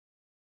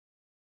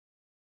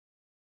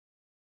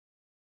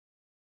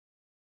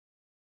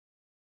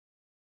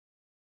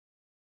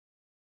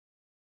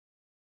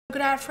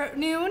Good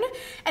afternoon,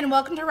 and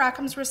welcome to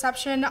Rackham's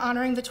reception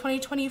honoring the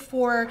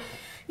 2024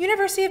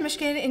 University of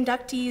Michigan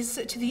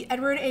inductees to the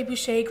Edward A.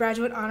 Bouchet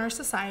Graduate Honor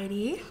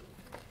Society.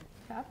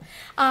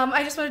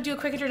 I just want to do a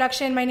quick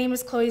introduction. My name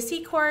is Chloe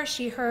Secor,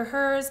 she, her,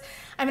 hers.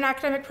 I'm an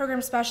academic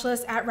program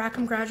specialist at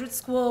Rackham Graduate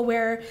School,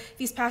 where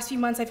these past few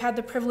months I've had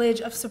the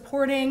privilege of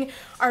supporting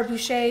our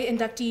Bouchet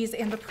inductees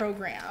and the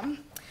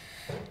program.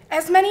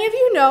 As many of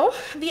you know,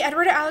 the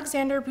Edward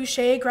Alexander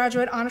Bouchet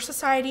Graduate Honor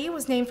Society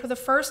was named for the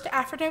first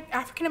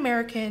African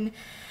American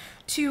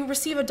to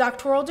receive a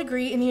doctoral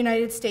degree in the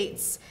United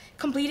States,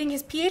 completing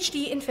his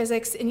PhD in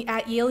physics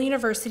at Yale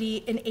University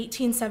in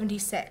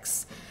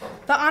 1876.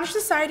 The Honor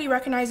Society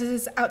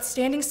recognizes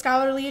outstanding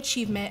scholarly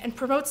achievement and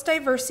promotes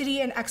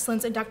diversity and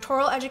excellence in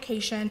doctoral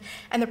education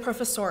and the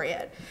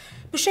professoriate.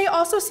 Bouchet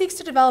also seeks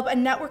to develop a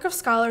network of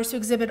scholars who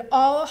exhibit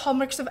all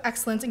hallmarks of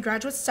excellence in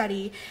graduate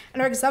study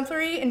and are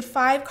exemplary in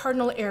 5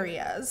 cardinal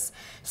areas: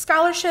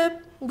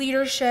 scholarship,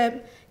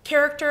 leadership,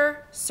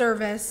 character,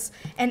 service,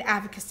 and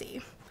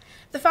advocacy.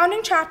 The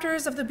founding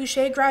chapters of the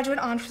Bouchet Graduate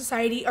Honor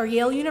Society are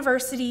Yale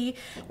University,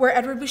 where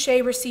Edward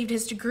Bouchet received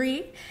his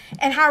degree,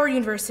 and Howard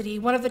University,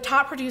 one of the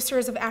top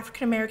producers of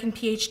African-American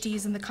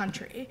PhDs in the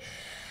country.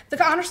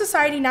 The Honor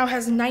Society now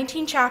has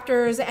 19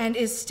 chapters and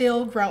is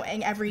still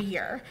growing every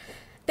year.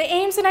 The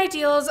aims and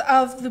ideals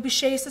of the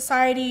Bouchet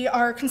Society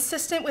are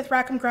consistent with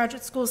Rackham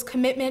Graduate School's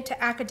commitment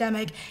to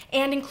academic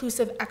and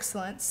inclusive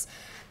excellence.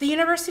 The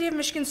University of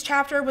Michigan's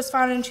chapter was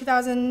founded in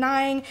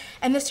 2009,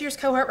 and this year's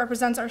cohort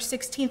represents our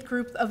 16th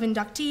group of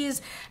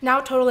inductees,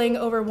 now totaling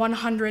over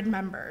 100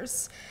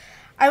 members.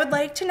 I would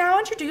like to now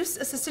introduce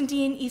Assistant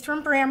Dean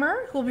Ephraim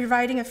Brammer, who will be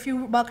providing a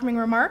few welcoming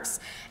remarks,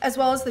 as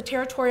well as the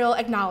territorial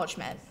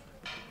acknowledgement.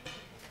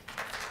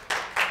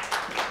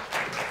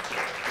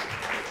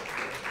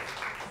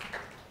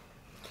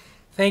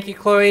 Thank you,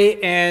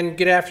 Chloe, and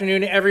good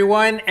afternoon,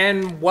 everyone,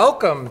 and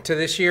welcome to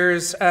this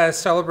year's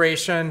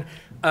celebration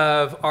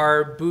of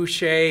our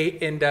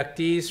Bouchet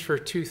inductees for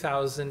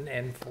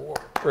 2024.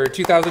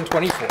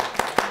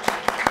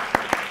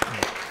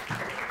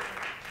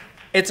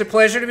 It's a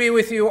pleasure to be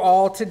with you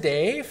all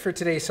today for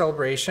today's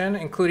celebration,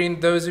 including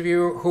those of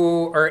you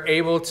who are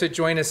able to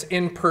join us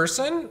in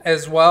person,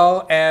 as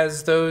well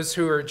as those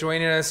who are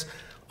joining us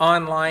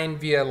online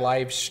via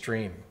live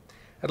stream.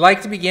 I'd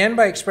like to begin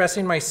by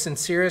expressing my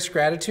sincerest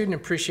gratitude and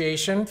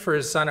appreciation for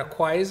Sana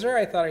Quaiser.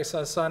 I thought I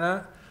saw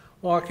Sana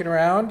walking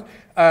around.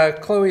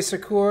 Chloe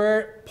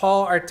Secor,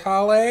 Paul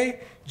Artale,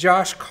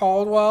 Josh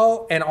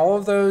Caldwell, and all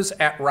of those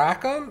at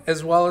Rackham,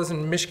 as well as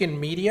in Michigan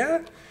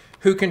media,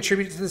 who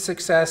contributed to the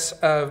success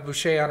of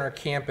Bouchet on our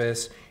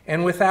campus,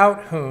 and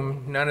without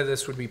whom none of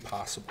this would be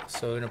possible.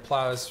 So an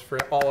applause for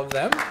all of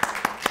them.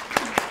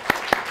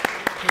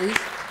 Please.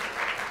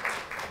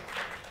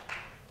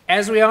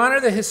 As we honor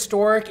the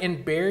historic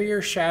and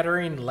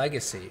barrier-shattering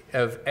legacy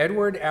of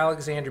Edward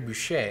Alexander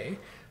Bouchet,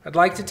 I'd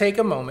like to take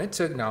a moment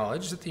to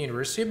acknowledge that the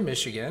University of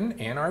Michigan,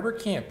 Ann Arbor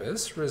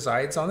campus,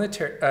 resides on the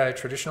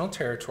traditional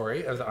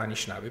territory of the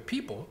Anishinaabe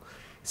people,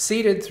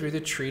 ceded through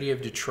the Treaty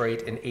of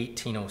Detroit in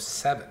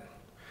 1807.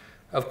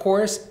 Of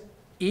course,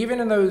 even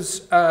in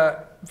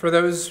for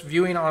those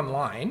viewing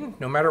online,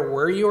 no matter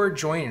where you are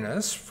joining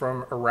us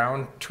from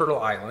around Turtle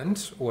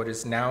Island, what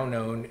is now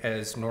known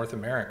as North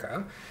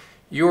America,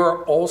 you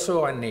are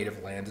also on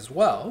native land as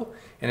well,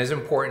 and it's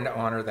important to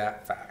honor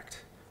that fact.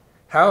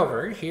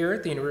 However, here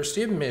at the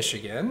University of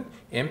Michigan,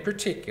 in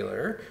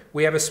particular,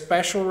 we have a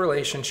special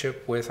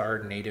relationship with our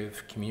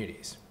native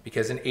communities,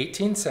 because in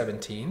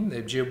 1817,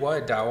 the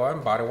Ojibwa, Dawa,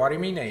 and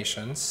Potawatomi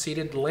nations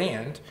ceded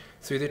land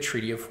through the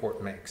Treaty of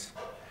Fort Meigs.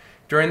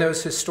 During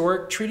those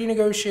historic treaty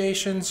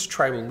negotiations,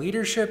 tribal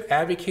leadership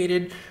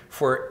advocated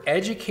for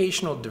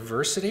educational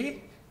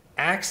diversity,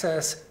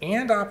 access,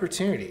 and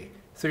opportunity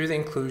through the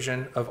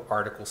inclusion of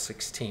Article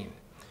 16,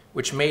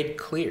 which made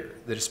clear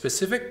that a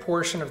specific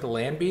portion of the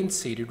land being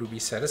ceded would be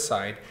set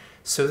aside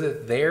so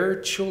that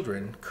their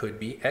children could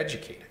be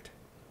educated.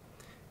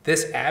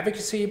 This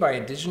advocacy by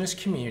Indigenous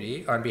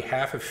community on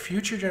behalf of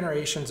future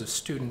generations of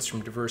students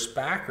from diverse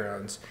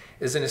backgrounds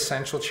is an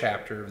essential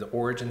chapter of the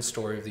origin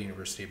story of the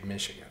University of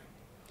Michigan.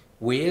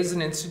 We as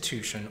an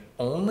institution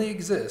only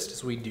exist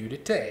as we do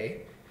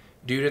today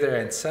due to their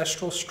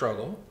ancestral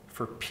struggle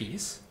for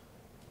peace,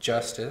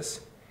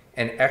 justice,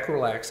 and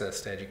equitable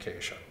access to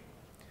education.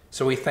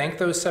 So we thank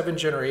those 7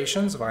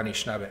 generations of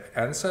Anishinaabe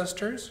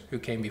ancestors who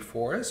came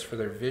before us for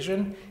their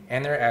vision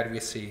and their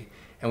advocacy,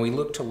 and we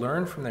look to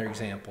learn from their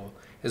example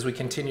as we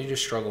continue to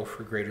struggle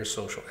for greater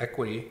social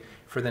equity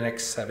for the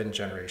next 7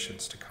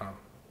 generations to come.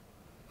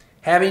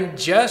 Having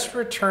just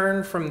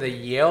returned from the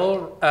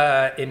Yale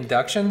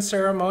induction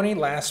ceremony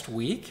last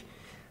week,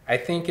 I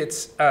think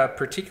it's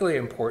particularly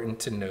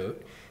important to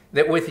note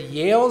that with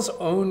Yale's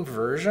own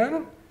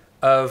version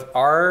of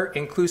our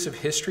inclusive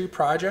history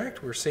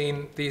project, we're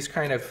seeing these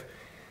kind of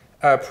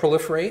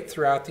proliferate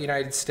throughout the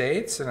United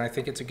States, and I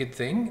think it's a good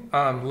thing,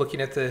 looking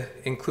at the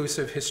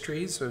inclusive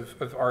histories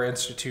of our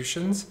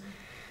institutions.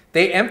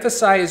 They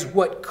emphasize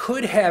what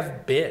could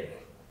have been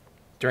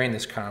during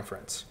this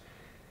conference,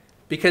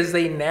 because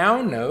they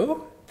now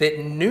know that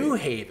New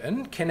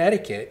Haven,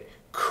 Connecticut,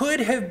 could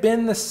have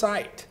been the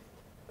site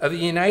of the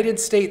United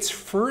States'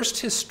 first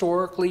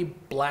historically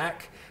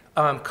black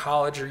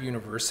college or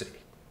university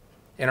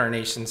in our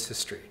nation's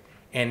history,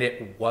 and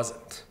it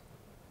wasn't.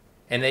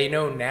 And they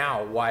know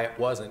now why it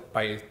wasn't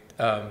by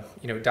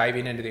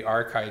diving into the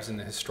archives and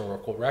the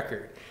historical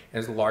record.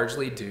 And it's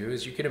largely due,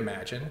 as you can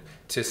imagine,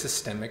 to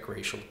systemic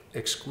racial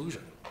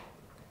exclusion.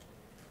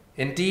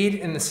 Indeed,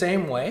 in the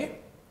same way,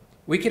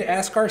 we could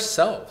ask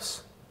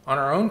ourselves on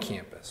our own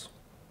campus,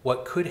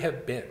 what could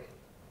have been?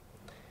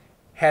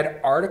 Had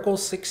Article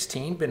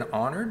 16 been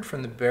honored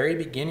from the very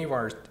beginning of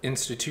our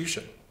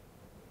institution,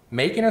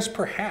 making us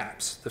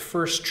perhaps the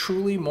first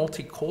truly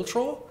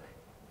multicultural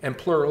and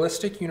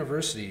pluralistic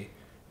university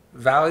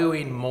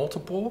valuing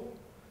multiple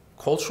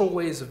cultural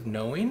ways of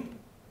knowing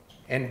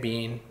and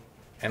being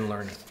and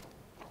learning.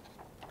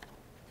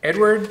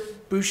 Edward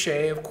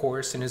Bouchet, of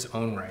course, in his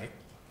own right,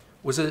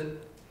 was an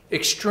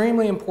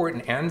extremely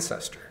important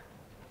ancestor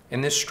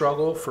in this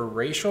struggle for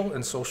racial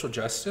and social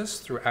justice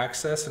through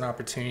access and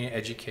opportunity to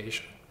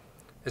education,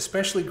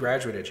 especially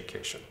graduate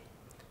education.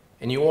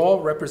 And you all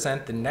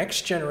represent the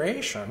next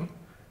generation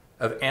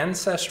of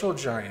ancestral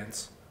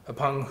giants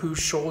upon whose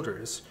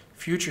shoulders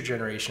future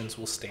generations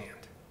will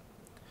stand,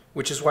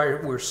 which is why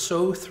we're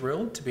so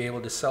thrilled to be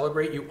able to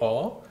celebrate you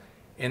all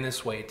in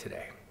this way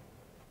today.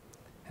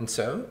 And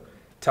so,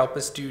 to help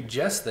us do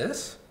just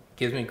this, it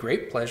gives me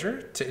great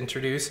pleasure to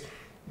introduce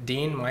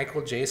Dean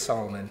Michael J.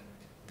 Solomon,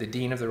 the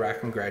Dean of the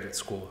Rackham Graduate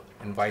School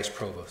and Vice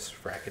Provost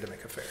for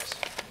Academic Affairs.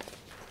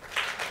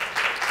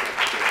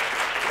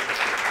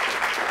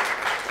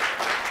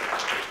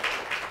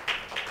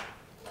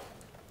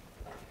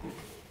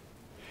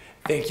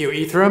 Thank you,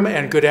 Ethram,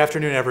 and good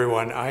afternoon,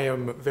 everyone. I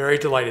am very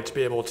delighted to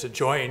be able to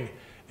join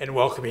in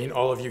welcoming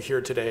all of you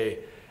here today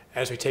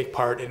as we take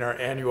part in our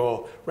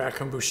annual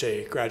Rackham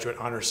Bouchet Graduate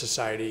Honor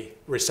Society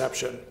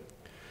reception.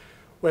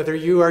 Whether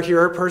you are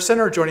here in person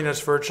or joining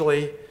us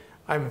virtually,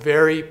 I'm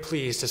very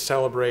pleased to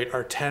celebrate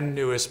our 10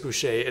 newest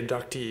Bouchet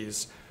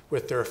inductees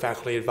with their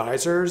faculty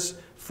advisors,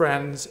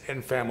 friends,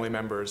 and family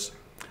members.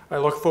 I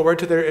look forward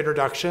to their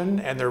introduction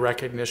and their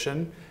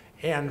recognition,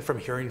 and from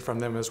hearing from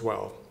them as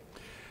well.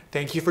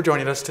 Thank you for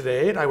joining us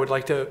today, and I would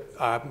like to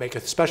make a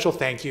special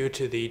thank you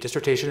to the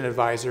dissertation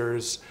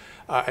advisors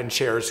and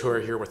chairs who are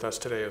here with us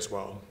today as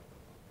well.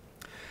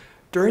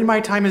 During my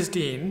time as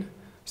dean,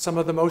 some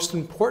of the most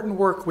important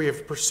work we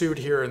have pursued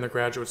here in the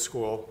graduate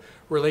school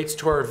relates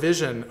to our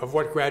vision of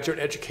what graduate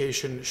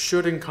education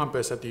should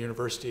encompass at the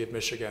University of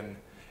Michigan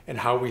and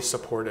how we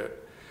support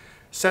it.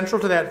 Central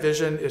to that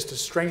vision is to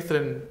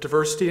strengthen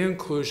diversity and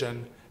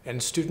inclusion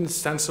and students'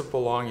 sense of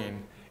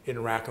belonging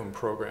in Rackham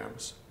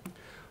programs.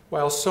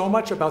 While so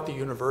much about the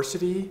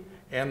university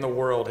and the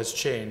world has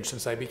changed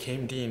since I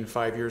became dean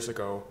 5 years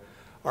ago,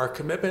 our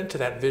commitment to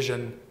that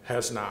vision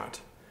has not.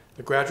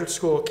 The graduate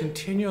school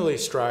continually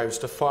strives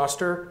to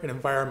foster an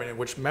environment in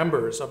which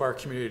members of our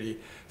community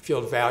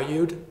feel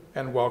valued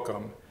and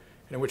welcome,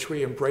 and in which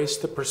we embrace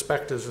the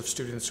perspectives of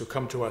students who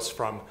come to us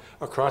from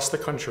across the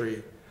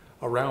country,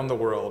 around the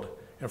world,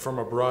 and from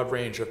a broad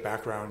range of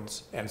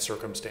backgrounds and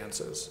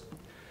circumstances.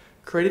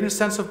 Creating a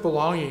sense of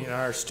belonging in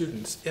our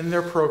students in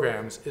their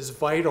programs is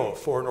vital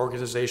for an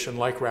organization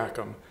like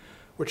Rackham,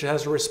 which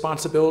has a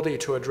responsibility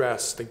to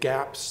address the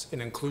gaps in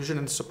inclusion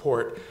and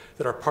support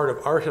that are part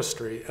of our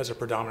history as a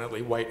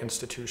predominantly white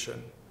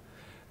institution.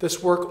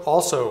 This work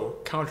also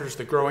counters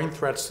the growing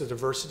threats to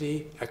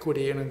diversity,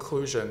 equity, and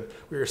inclusion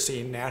we are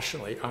seeing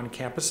nationally on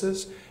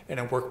campuses and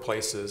in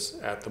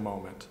workplaces at the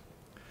moment.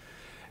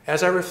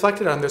 As I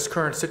reflected on this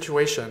current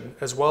situation,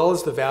 as well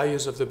as the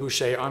values of the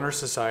Bouchet Honor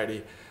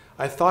Society,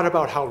 I thought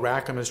about how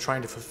Rackham is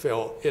trying to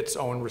fulfill its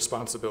own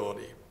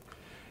responsibility.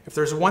 If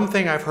there's one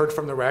thing I've heard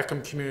from the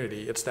Rackham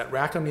community, it's that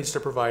Rackham needs to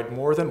provide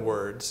more than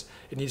words.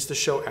 It needs to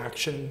show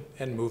action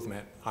and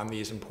movement on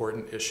these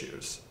important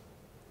issues.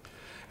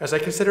 As I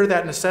consider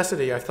that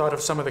necessity, I thought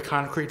of some of the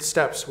concrete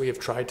steps we have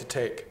tried to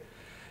take.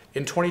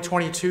 In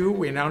 2022,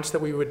 we announced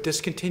that we would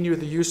discontinue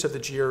the use of the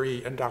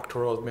GRE in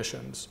doctoral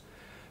admissions.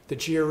 The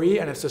GRE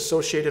and its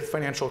associated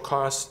financial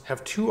costs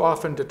have too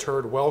often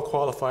deterred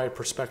well-qualified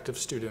prospective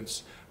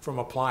students from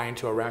applying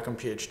to a Rackham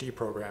PhD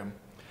program,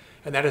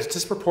 and that has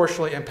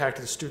disproportionately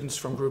impacted students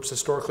from groups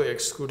historically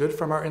excluded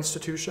from our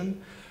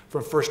institution,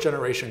 from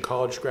first-generation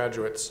college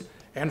graduates,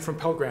 and from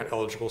Pell Grant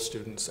eligible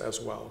students as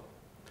well.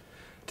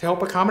 To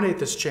help accommodate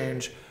this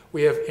change,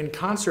 we have in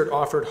concert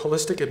offered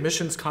holistic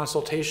admissions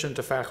consultation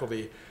to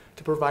faculty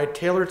to provide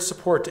tailored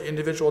support to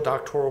individual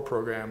doctoral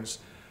programs,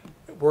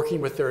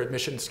 working with their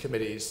admissions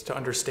committees to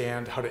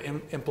understand how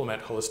to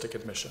implement holistic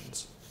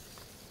admissions.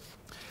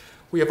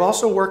 We have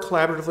also worked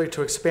collaboratively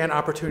to expand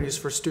opportunities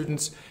for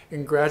students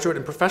in graduate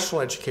and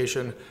professional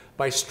education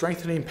by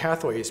strengthening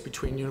pathways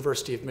between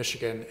University of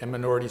Michigan and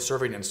minority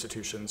serving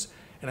institutions,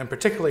 and I'm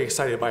particularly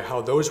excited by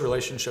how those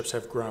relationships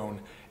have grown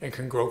and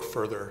can grow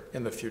further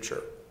in the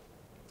future.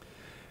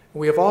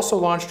 We have also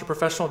launched a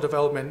professional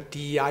development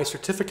DEI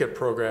certificate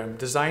program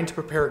designed to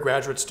prepare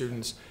graduate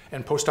students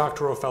and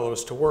postdoctoral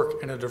fellows to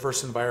work in a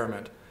diverse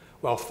environment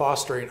while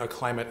fostering a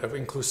climate of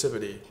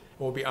inclusivity.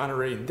 We'll be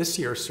honoring this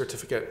year's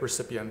certificate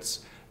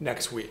recipients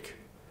next week.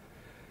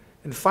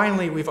 And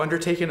finally, we've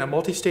undertaken a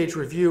multi-stage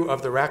review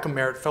of the Rackham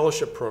Merit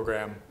Fellowship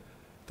Program,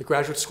 the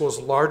graduate school's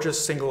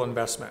largest single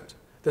investment.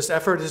 This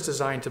effort is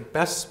designed to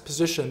best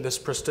position this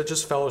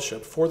prestigious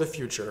fellowship for the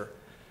future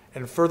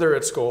and further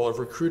its goal of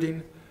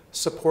recruiting,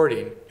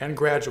 supporting, and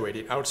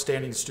graduating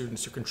outstanding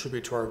students who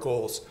contribute to our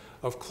goals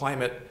of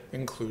climate,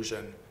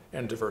 inclusion,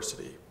 and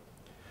diversity.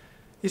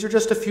 These are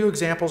just a few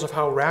examples of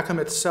how Rackham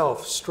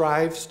itself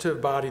strives to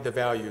embody the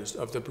values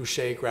of the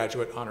Bouchet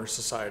Graduate Honor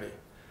Society.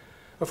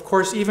 Of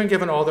course, even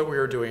given all that we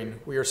are doing,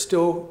 we are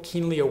still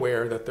keenly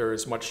aware that there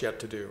is much yet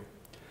to do.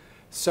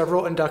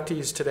 Several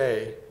inductees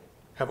today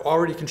have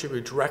already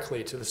contributed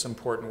directly to this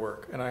important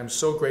work, and I am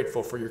so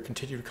grateful for your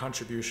continued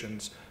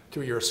contributions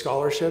through your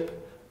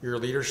scholarship, your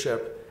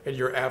leadership, and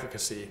your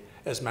advocacy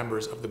as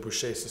members of the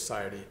Bouchet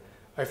Society.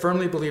 I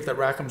firmly believe that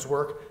Rackham's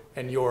work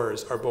and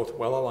yours are both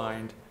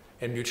well-aligned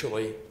and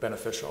mutually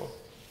beneficial.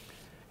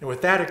 And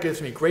with that, it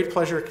gives me great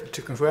pleasure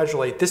to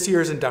congratulate this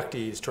year's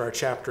inductees to our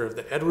chapter of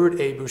the Edward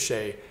A.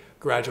 Bouchet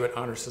Graduate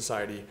Honor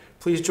Society.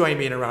 Please join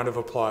me in a round of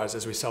applause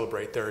as we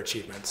celebrate their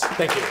achievements.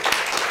 Thank you.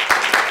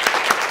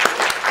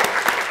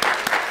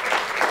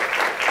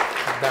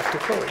 Back to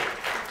Chloe.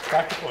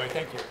 Back to Chloe,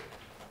 thank you.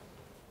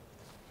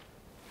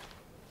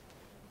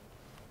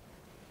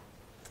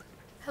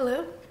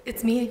 Hello,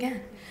 it's me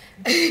again.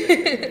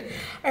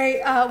 All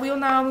right, we will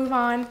now move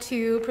on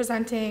to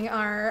presenting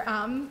our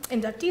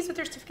inductees with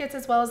their certificates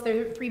as well as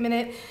their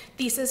 3-minute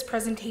thesis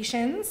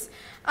presentations.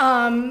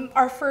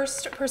 Our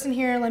first person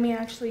here, let me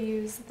actually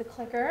use the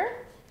clicker.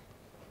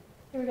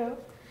 Here we go.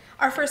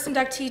 Our first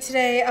inductee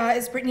today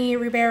is Brittany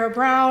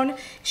Ribeiro-Brown.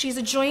 She's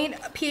a joint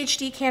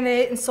PhD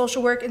candidate in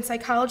social work and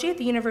psychology at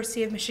the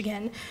University of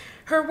Michigan.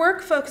 Her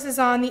work focuses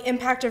on the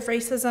impact of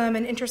racism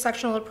and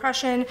intersectional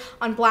oppression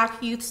on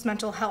Black youth's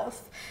mental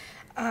health.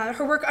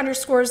 Her work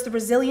underscores the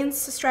resilience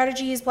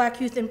strategies Black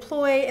youth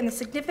employ and the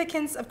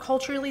significance of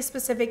culturally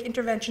specific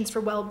interventions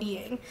for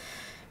well-being.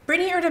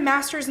 Brittany earned a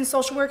master's in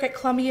social work at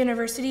Columbia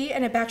University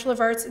and a Bachelor of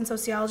Arts in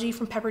sociology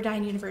from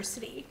Pepperdine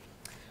University.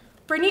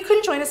 Brittany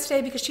couldn't join us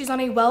today because she's on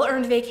a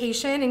well-earned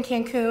vacation in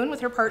Cancun with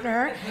her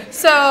partner.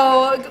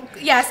 So,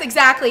 yes,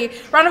 exactly.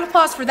 Round of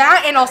applause for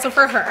that and also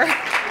for her.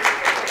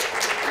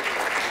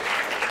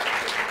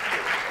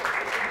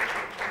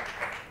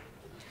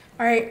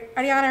 All right,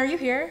 Ariana, are you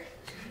here?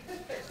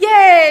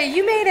 Yay,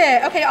 you made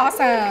it. Okay,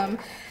 awesome.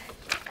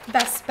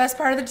 Best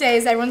part of the day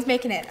is everyone's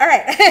making it. All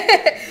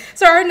right.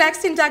 So our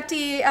next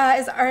inductee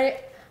is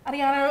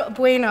Ariana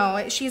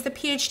Bueno. She's a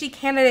PhD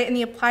candidate in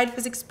the Applied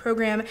Physics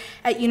program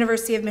at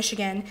University of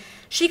Michigan.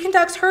 She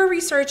conducts her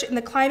research in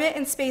the Climate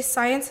and Space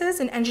Sciences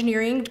and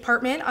Engineering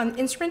Department on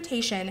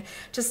instrumentation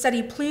to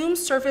study plume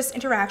surface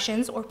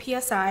interactions, or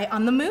PSI,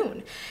 on the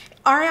moon.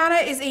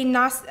 Ariana is a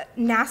NASA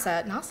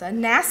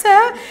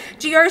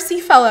GRC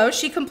fellow.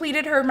 She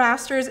completed her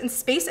master's in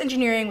space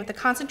engineering with a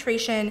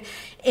concentration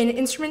in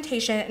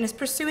instrumentation and is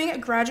pursuing a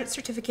graduate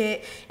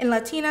certificate in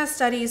Latina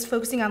studies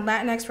focusing on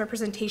Latinx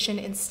representation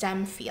in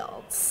STEM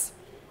fields.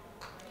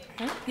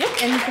 Okay. Yep,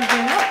 and you can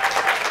bring it up.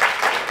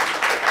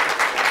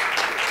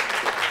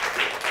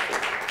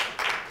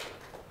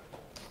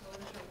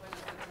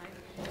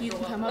 You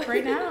can come up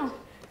right now.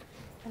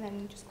 And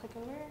then just click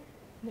over.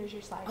 There's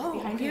your slide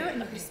behind you, and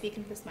you can speak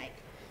into this mic.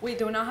 Wait,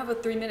 do I not have a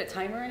 3-minute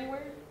timer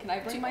anywhere? Can I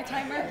bring my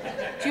timer?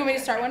 Do you want me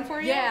to start one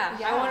for you? Yeah.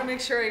 I want to make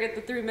sure I get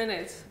the 3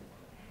 minutes.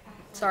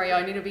 Sorry,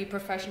 I need to be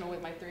professional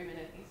with my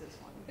 3-minute thesis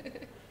one.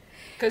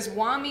 Because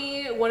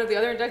Wami, one of the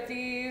other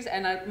inductees,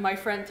 and my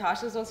friend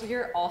Tasha's also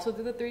here, also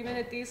did the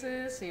 3-minute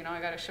thesis, so I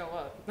got to show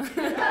up.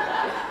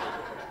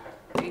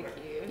 Thank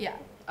you. Yeah.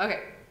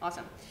 Okay,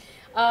 awesome.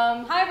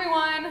 Hi,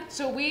 everyone.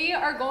 So we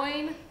are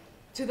going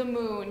to the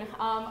moon.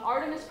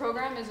 Artemis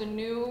program is a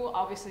new,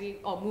 obviously,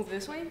 I'll move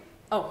this way.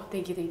 Oh,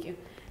 thank you.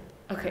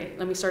 Okay,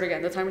 let me start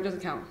again. The timer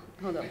doesn't count.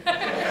 Hold on.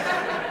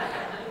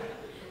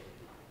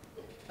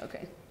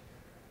 Okay.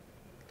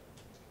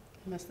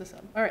 Messed this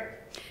up. All right.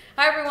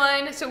 Hi,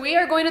 everyone. So we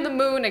are going to the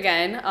moon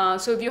again.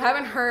 So if you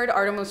haven't heard,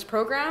 Artemis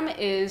program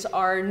is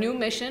our new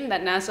mission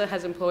that NASA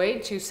has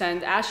employed to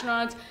send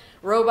astronauts,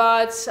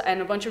 robots,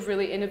 and a bunch of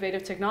really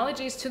innovative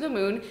technologies to the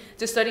moon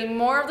to study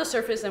more of the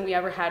surface than we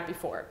ever had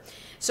before.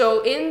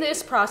 So in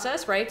this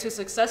process, right, to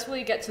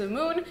successfully get to the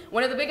moon,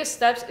 one of the biggest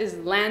steps is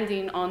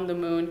landing on the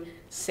moon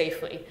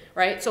safely,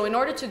 right? So in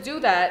order to do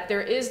that,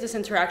 there is this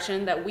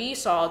interaction that we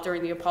saw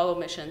during the Apollo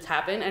missions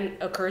happen and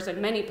occurs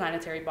in many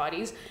planetary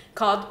bodies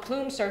called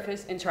plume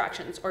surface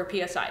interactions, or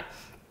PSI.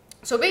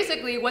 So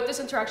basically what this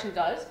interaction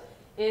does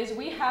is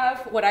we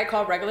have what I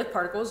call regolith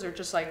particles. They're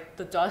just like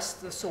the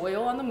dust, the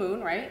soil on the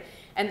moon, right?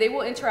 And they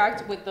will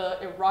interact with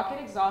the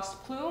rocket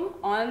exhaust plume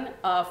on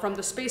from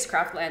the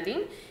spacecraft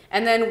landing.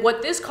 And then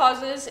what this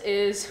causes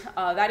is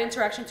that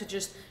interaction to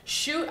just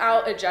shoot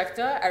out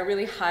ejecta at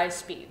really high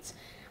speeds.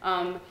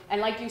 And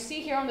like you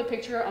see here on the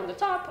picture on the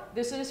top,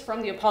 this is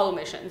from the Apollo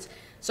missions.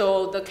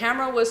 So the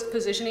camera was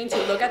positioning to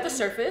look at the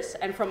surface,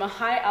 and from a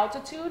high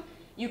altitude,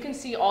 you can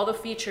see all the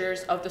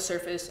features of the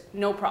surface,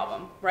 no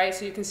problem, right?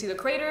 So you can see the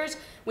craters,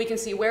 we can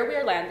see where we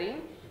are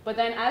landing, but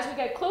then as we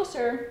get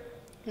closer,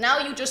 now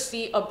you just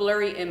see a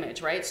blurry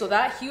image, right? So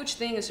that huge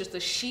thing is just a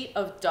sheet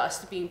of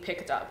dust being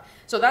picked up.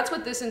 So that's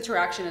what this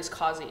interaction is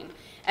causing.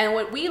 And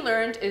what we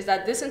learned is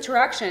that this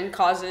interaction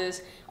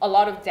causes a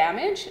lot of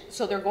damage.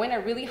 So they're going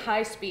at really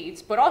high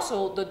speeds, but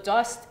also the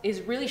dust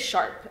is really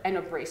sharp and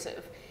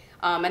abrasive.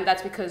 And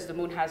that's because the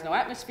moon has no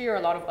atmosphere,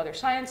 a lot of other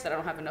science that I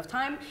don't have enough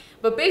time.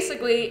 But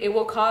basically, it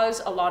will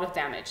cause a lot of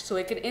damage. So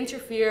it could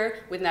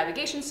interfere with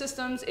navigation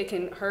systems, it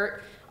can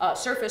hurt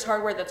surface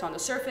hardware that's on the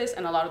surface,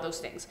 and a lot of those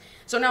things.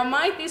 So now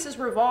my thesis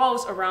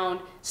revolves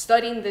around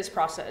studying this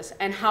process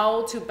and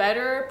how to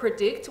better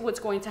predict what's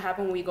going to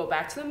happen when we go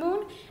back to the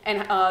moon,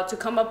 and to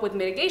come up with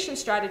mitigation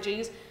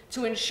strategies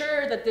to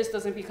ensure that this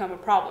doesn't become a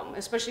problem,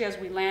 especially as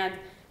we land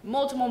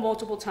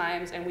multiple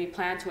times and we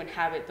plan to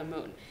inhabit the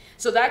moon.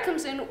 So that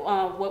comes in,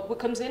 what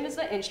comes in is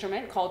the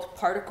instrument called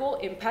Particle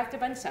Impact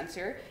Event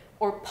Sensor,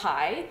 or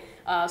PI,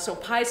 so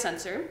PI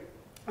sensor.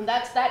 And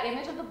that's that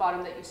image at the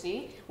bottom that you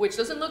see, which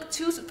doesn't look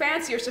too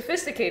fancy or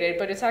sophisticated,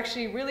 but it's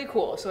actually really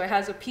cool. So it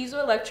has a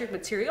piezoelectric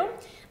material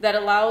that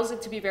allows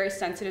it to be very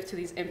sensitive to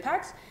these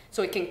impacts.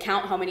 So it can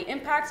count how many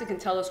impacts, it can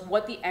tell us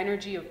what the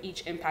energy of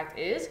each impact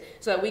is,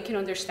 so that we can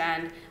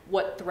understand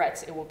what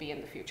threats it will be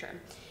in the future.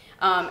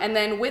 And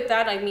then with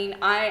that, I mean,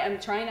 I am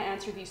trying to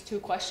answer these two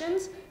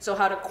questions. So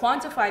how to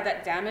quantify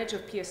that damage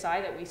of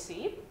PSI that we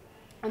see,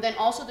 and then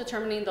also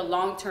determining the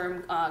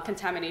long-term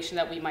contamination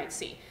that we might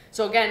see.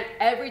 So again,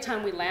 every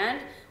time we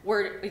land,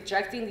 we're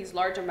ejecting these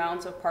large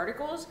amounts of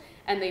particles,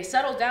 and they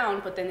settle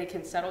down, but then they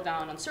can settle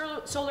down on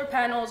solar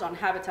panels, on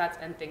habitats,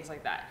 and things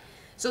like that.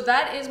 So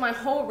that is my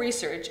whole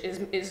research,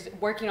 is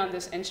working on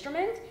this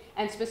instrument,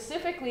 and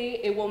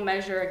specifically, it will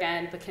measure,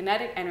 again, the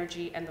kinetic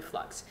energy and the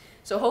flux.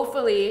 So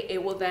hopefully,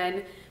 it will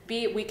then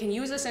be, we can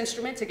use this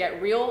instrument to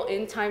get real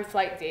in-time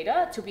flight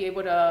data to be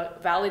able to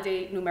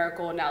validate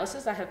numerical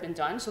analysis that have been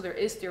done. So there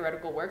is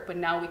theoretical work, but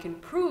now we can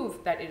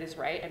prove that it is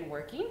right and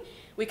working.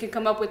 We can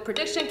come up with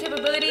prediction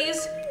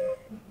capabilities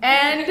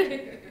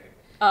and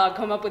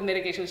come up with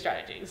mitigation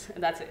strategies,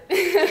 and that's it.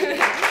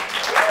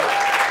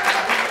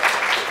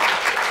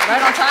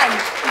 Right on time.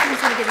 I'm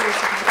just going to give you a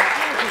certificate.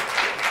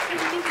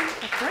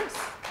 Of course.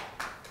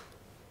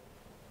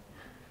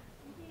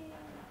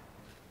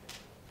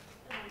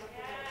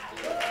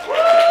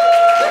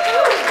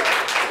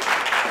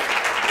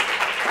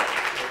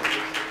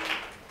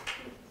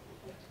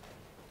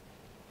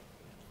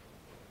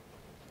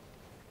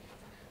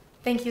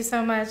 Thank you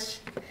so much.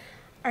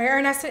 All right,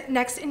 our next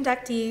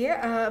inductee,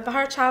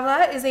 Bahar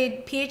Chawla, is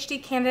a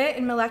PhD candidate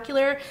in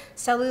molecular,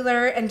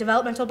 cellular, and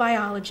developmental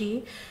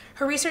biology.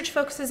 Her research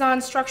focuses on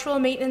structural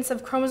maintenance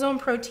of chromosome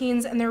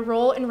proteins and their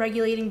role in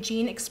regulating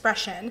gene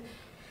expression.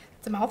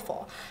 It's a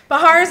mouthful.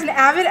 Bahar is an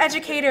avid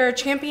educator,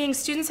 championing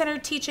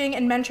student-centered teaching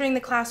and mentoring the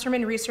classroom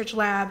and research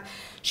lab.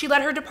 She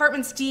led her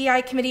department's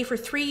DEI committee for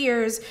 3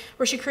 years,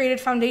 where she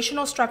created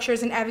foundational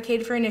structures and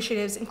advocated for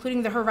initiatives,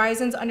 including the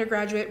Horizons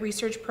Undergraduate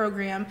Research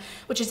Program,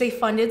 which is a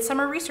funded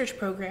summer research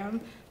program.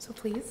 So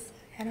please,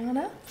 head on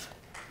up.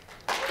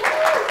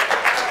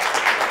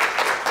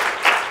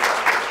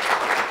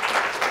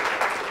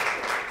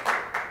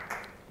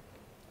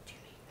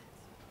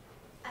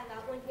 I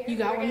got one here. You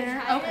got one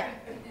there? Okay.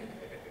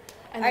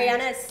 Ariana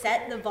has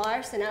set the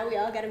bar, so now we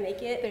all gotta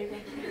make it. There you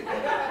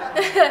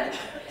go.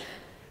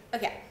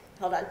 Okay,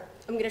 hold on.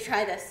 I'm gonna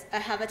try this. I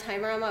have a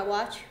timer on my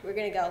watch. We're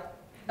gonna go.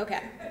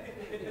 Okay.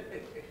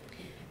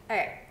 All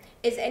right.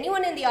 Is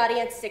anyone in the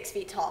audience 6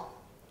 feet tall?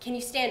 Can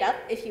you stand up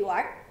if you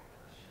are?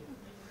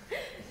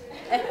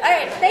 All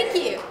right, thank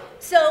you.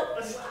 So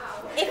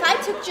if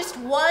I took just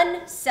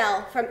one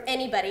cell from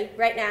anybody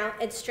right now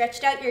and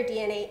stretched out your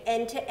DNA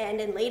end to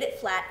end and laid it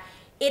flat,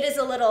 it is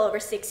a little over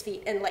 6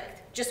 feet in length.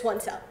 Just one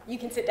cell. You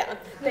can sit down.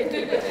 Thank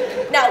you.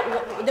 Now,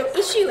 the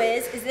issue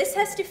is this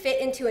has to fit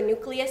into a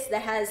nucleus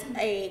that has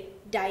a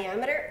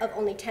diameter of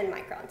only 10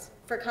 microns.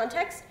 For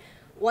context,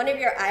 one of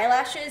your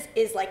eyelashes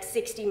is like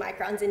 60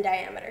 microns in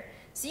diameter.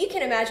 So you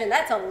can imagine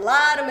that's a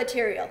lot of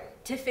material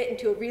to fit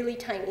into a really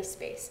tiny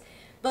space.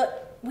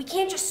 But we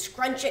can't just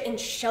scrunch it and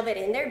shove it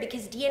in there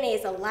because DNA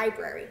is a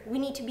library. We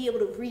need to be able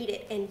to read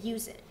it and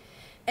use it.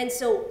 And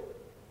so,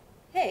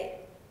 hey,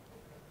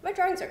 my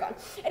drawings are gone.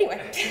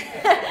 Anyway,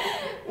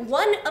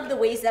 one of the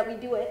ways that we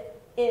do it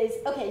is,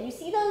 okay, you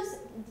see those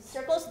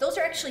circles? Those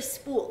are actually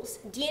spools.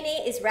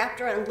 DNA is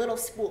wrapped around little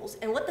spools.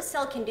 And what the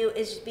cell can do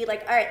is just be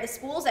like, all right, the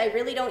spools I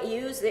really don't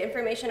use, the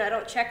information I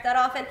don't check that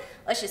often,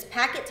 let's just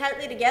pack it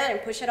tightly together and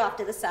push it off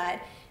to the side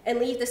and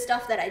leave the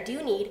stuff that I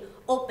do need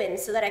open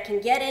so that I can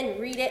get in,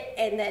 read it,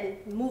 and then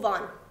move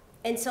on.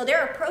 And so there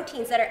are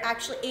proteins that are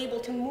actually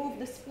able to move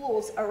the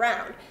spools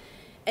around.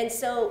 And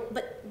so,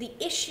 but the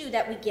issue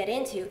that we get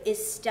into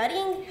is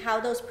studying how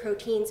those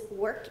proteins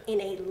work in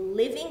a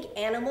living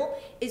animal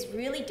is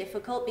really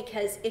difficult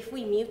because if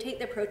we mutate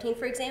the protein,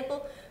 for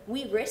example,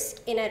 we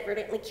risk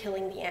inadvertently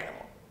killing the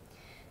animal.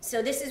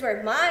 So this is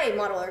where my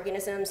model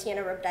organism,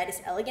 Sienna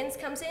rhabditis elegans,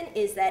 comes in,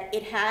 is that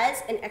it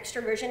has an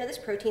extra version of this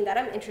protein that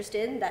I'm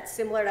interested in that's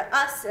similar to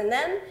us and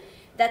them,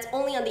 that's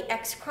only on the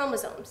X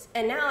chromosomes.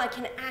 And now I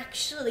can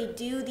actually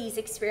do these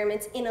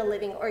experiments in a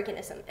living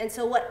organism. And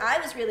so what I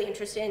was really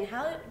interested in,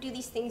 how do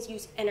these things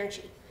use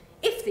energy,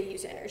 if they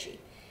use energy?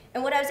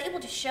 And what I was able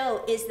to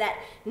show is that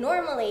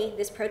normally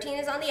this protein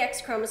is on the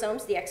X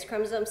chromosomes. The X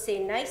chromosomes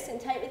stay nice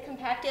and tightly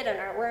compacted and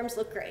our worms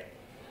look great.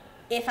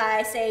 If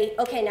I say,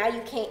 okay, now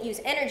you can't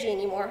use energy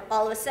anymore,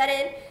 all of a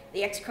sudden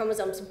the X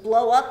chromosomes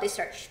blow up, they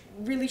start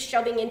really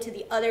shoving into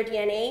the other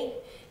DNA,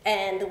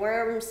 and the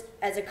worms,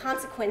 as a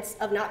consequence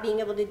of not being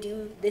able to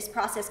do this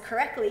process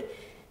correctly,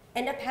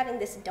 end up having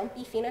this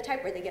dumpy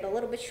phenotype where they get a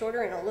little bit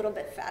shorter and a little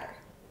bit fatter.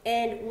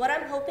 And what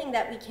I'm hoping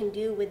that we can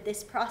do with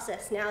this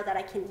process now that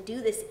I can do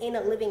this in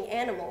a living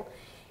animal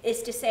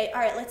is to say,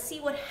 all right, let's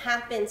see what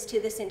happens to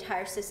this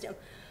entire system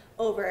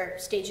over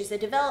stages of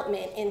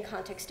development in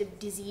context of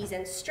disease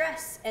and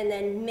stress, and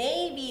then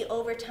maybe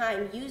over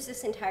time use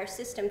this entire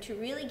system to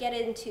really get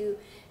into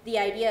the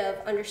idea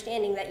of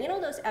understanding that, you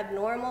know, those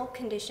abnormal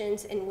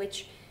conditions in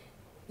which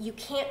you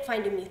can't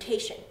find a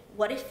mutation,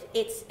 what if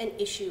it's an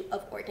issue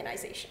of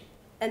organization?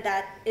 And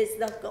that is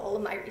the goal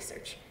of my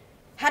research.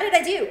 How did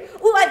I do?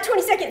 Ooh, I have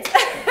 20 seconds.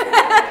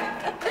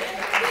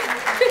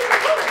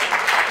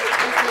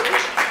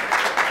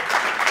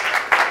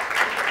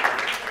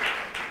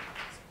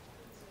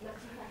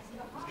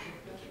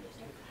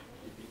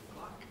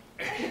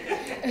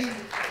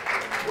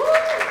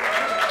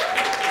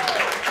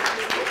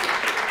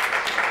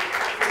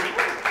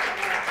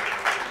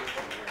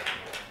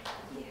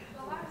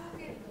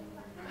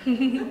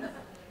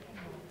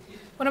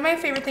 One of my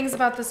favorite things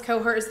about this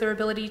cohort is their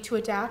ability to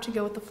adapt and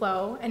go with the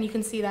flow, and you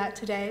can see that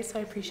today, so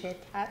I appreciate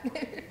that.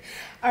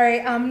 All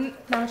right,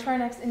 now to our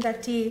next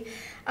inductee.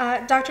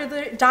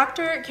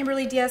 Dr.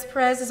 Kimberly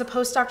Diaz-Perez is a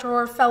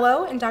postdoctoral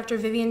fellow in Dr.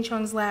 Vivian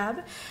Chung's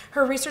lab.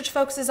 Her research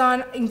focuses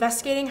on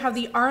investigating how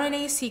the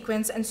RNA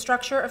sequence and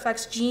structure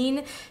affects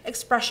gene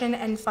expression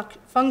and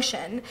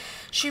function.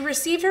 She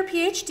received her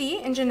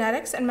PhD in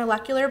genetics and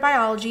molecular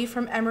biology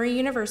from Emory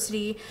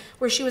University,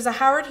 where she was a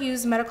Howard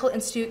Hughes Medical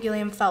Institute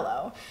Gilliam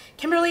Fellow.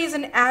 Kimberly is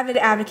an avid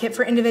advocate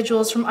for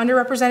individuals from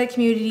underrepresented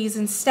communities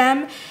in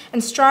STEM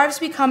and strives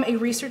to become a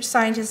research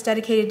scientist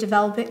dedicated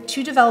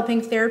to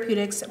developing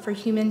therapeutics for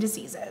human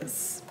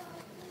diseases.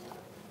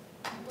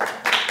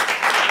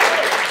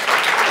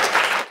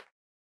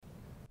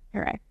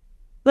 All right.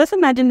 Let's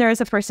imagine there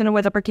is a person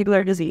with a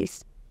particular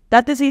disease.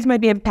 That disease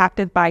might be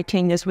impacted by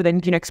changes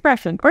within gene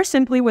expression, or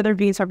simply whether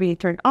genes are being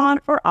turned on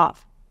or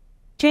off.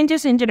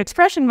 Changes in gene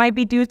expression might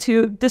be due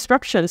to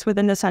disruptions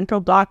within the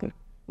central block,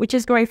 which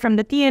is going from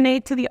the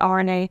DNA to the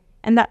RNA,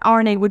 and that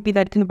RNA would be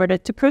then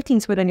converted to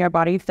proteins within your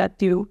body that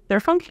do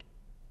their function.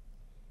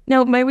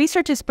 Now, my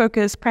research is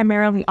focused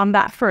primarily on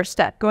that first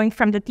step, going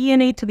from the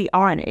DNA to the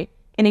RNA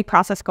in a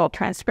process called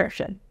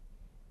transcription.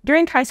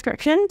 During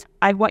transcription,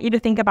 I want you to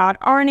think about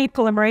RNA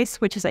polymerase,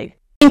 which is a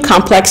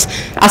complex,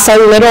 as a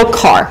little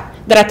car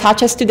that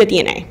attaches to the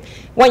DNA. I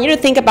want you to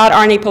think about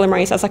RNA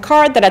polymerase as a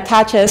car that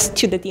attaches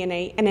to the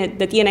DNA, and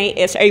the DNA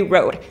is a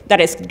road that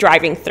is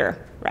driving through,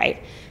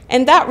 right?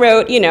 And that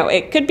road, you know,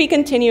 it could be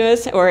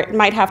continuous or it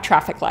might have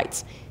traffic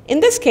lights. In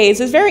this case,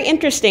 it's very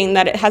interesting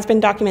that it has been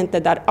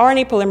documented that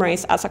RNA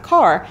polymerase as a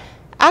car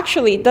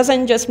actually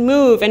doesn't just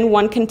move in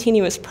one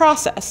continuous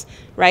process,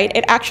 right?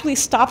 It actually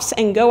stops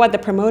and go at the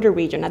promoter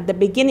region at the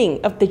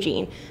beginning of the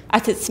gene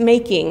as it's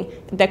making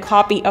the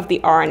copy of the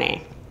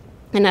RNA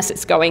and as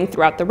it's going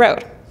throughout the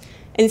road.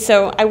 And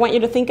so I want you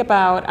to think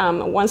about,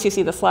 once you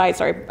see the slides,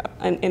 sorry,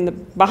 in the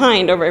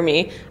behind over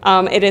me,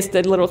 it is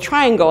the little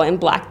triangle in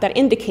black that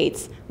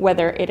indicates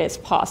whether it is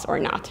paused or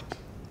not.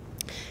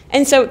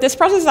 And so this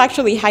process is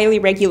actually highly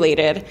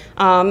regulated.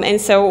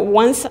 And so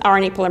once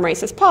RNA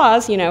polymerase is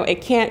paused, you know,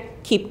 it can't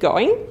keep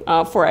going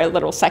for a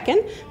little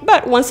second.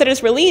 But once it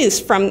is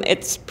released from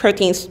its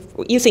proteins,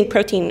 using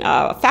protein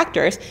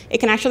factors, it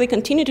can actually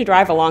continue to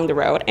drive along the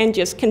road and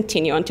just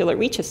continue until it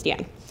reaches the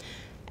end.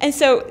 And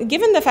so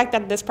given the fact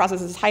that this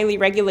process is highly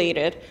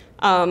regulated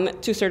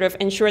to sort of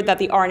ensure that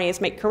the RNA is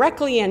made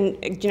correctly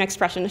and gene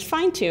expression is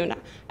fine-tuned,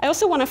 I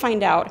also want to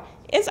find out,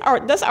 does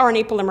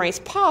RNA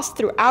polymerase pause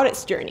throughout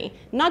its journey,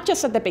 not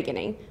just at the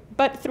beginning,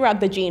 but throughout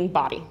the gene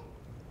body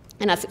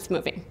and as it's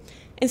moving?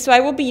 And so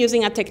I will be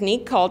using a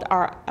technique called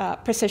our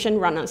precision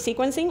run-on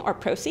sequencing, or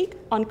PRO-seq,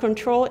 on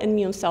control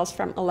immune cells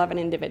from 11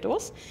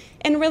 individuals.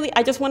 And really,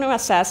 I just want to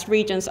assess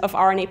regions of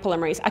RNA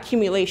polymerase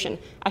accumulation,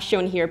 as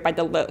shown here by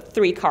the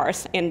 3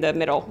 cars in the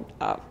middle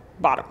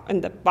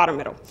bottom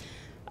middle.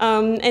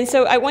 And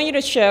so I wanted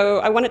to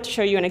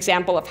show you an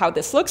example of how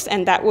this looks,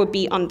 and that would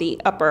be on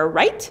the upper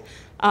right.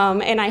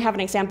 And I have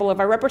an example of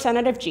a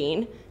representative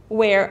gene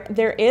where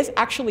there is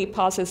actually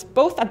pauses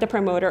both at the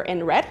promoter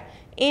in red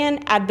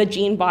and at the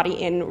gene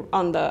body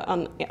on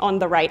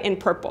the right in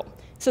purple.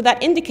 So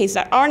that indicates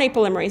that RNA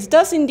polymerase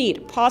does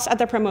indeed pause at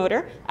the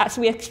promoter, as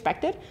we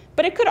expected,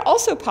 but it could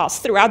also pause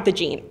throughout the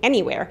gene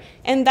anywhere,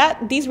 and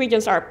that these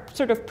regions are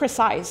sort of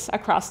precise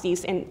across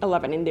these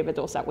 11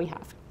 individuals that we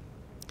have.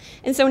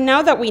 And so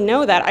now that we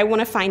know that, I want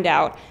to find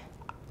out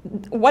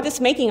what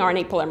is making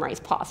RNA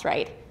polymerase pause,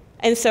 right?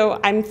 And so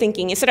I'm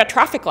thinking, is it a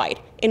traffic light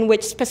in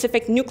which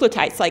specific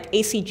nucleotides like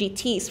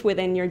ACGTs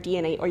within your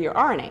DNA or your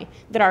RNA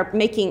that are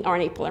making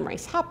RNA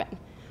polymerase happen?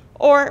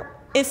 Or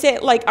is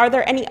it like, are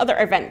there any other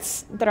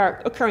events that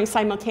are occurring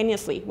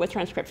simultaneously with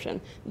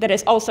transcription that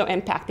is also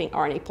impacting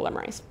RNA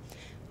polymerase?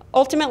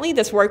 Ultimately,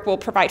 this work will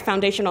provide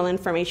foundational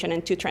information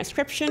into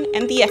transcription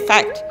and the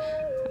effect,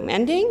 I'm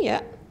ending,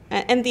 yeah,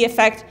 and the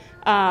effect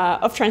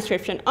of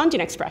transcription on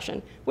gene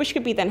expression, which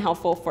could be then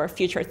helpful for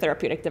future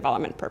therapeutic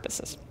development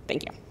purposes.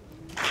 Thank you.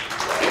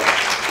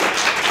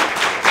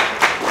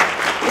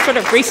 It's sort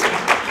of greasy.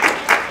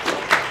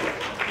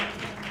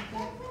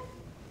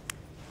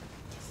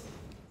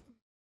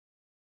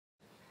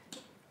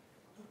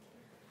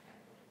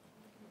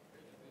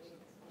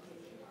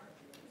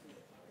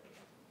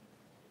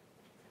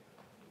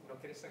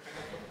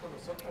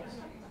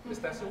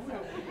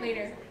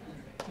 Later.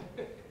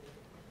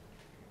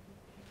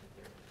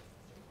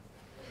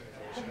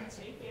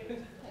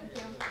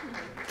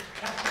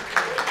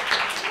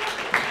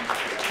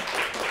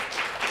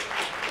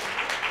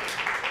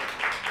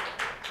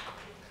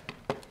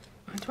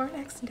 On to our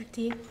next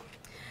inductee.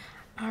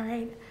 All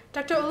right.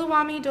 Dr.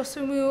 Oluwami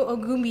Dosunmu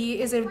Ogumbi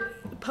is a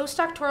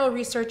postdoctoral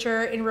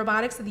researcher in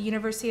robotics at the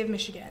University of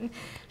Michigan.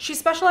 She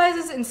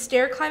specializes in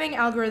stair climbing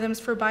algorithms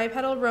for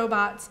bipedal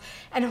robots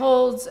and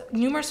holds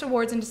numerous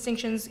awards and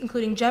distinctions,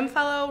 including GEM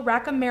Fellow,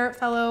 Rackham Merit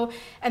Fellow,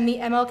 and the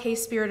MLK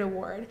Spirit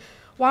Award.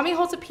 Wami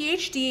holds a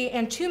PhD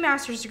and 2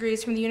 master's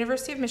degrees from the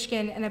University of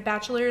Michigan and a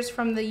bachelor's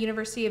from the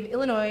University of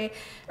Illinois,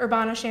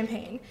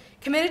 Urbana-Champaign.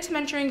 Committed to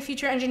mentoring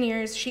future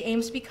engineers, she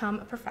aims to become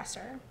a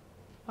professor.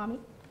 Wami?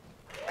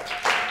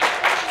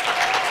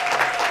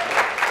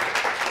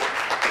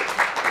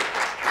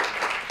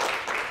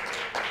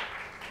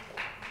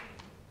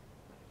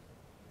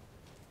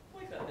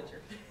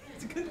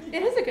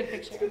 It is a good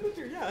picture. It's a good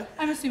picture, yeah.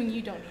 I'm assuming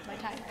you don't need my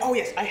timer. Oh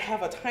yes, I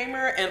have a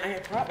timer and I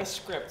have brought a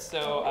script,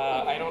 so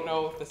I don't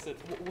know if this is,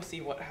 we'll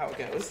see how it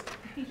goes.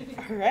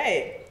 All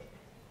right.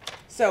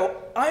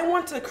 So I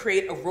want to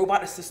create a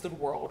robot-assisted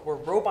world where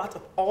robots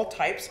of all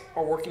types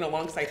are working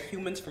alongside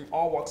humans from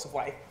all walks of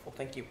life. Well,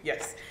 thank you,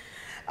 yes.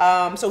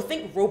 So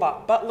think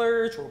robot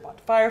butlers,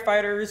 robot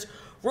firefighters,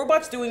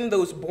 robots doing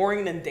those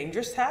boring and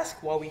dangerous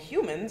tasks while we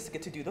humans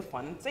get to do the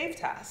fun and safe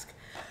task.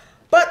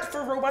 But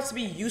for robots to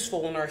be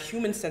useful in our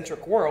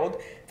human-centric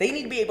world, they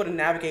need to be able to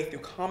navigate through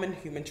common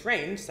human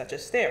terrain, such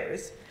as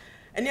stairs.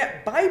 And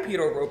yet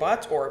bipedal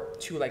robots, or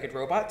two-legged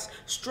robots,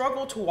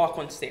 struggle to walk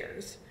on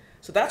stairs.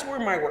 So that's where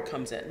my work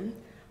comes in.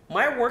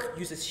 My work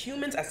uses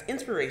humans as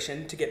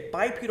inspiration to get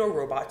bipedal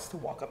robots to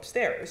walk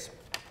upstairs.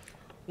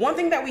 One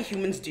thing that we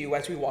humans do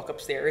as we walk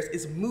upstairs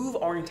is move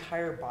our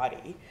entire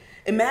body.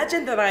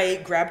 Imagine that I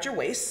grabbed your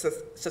waist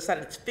such that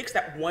it's fixed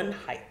at one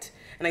height,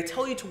 and I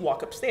tell you to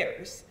walk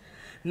upstairs.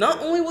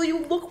 Not only will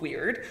you look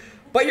weird,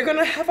 but you're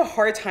gonna have a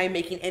hard time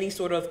making any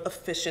sort of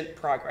efficient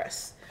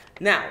progress.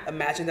 Now,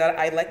 imagine that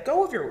I let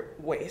go of your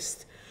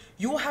waist.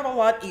 You will have a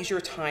lot easier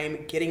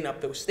time getting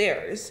up those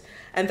stairs,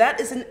 and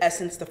that is in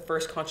essence the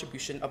first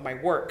contribution of my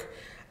work.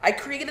 I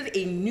created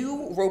a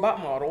new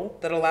robot model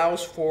that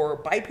allows for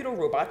bipedal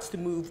robots to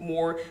move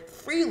more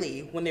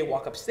freely when they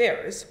walk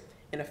upstairs.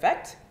 In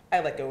effect, I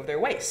let go of their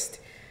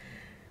waist.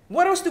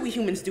 What else do we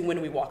humans do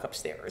when we walk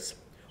upstairs?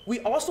 We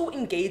also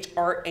engage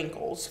our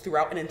ankles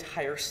throughout an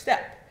entire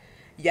step.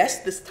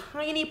 Yes, this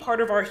tiny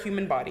part of our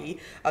human body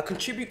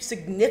contributes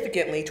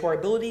significantly to our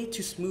ability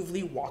to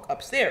smoothly walk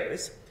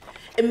upstairs.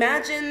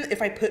 Imagine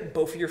if I put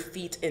both of your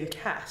feet in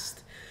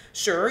cast.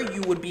 Sure,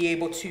 you would be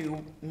able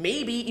to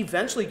maybe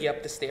eventually get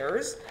up the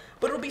stairs,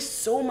 but it'll be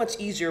so much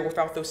easier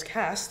without those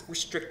casts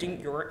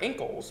restricting your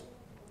ankles.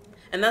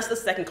 And that's the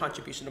second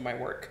contribution to my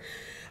work.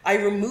 I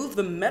remove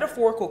the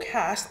metaphorical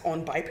cast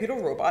on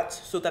bipedal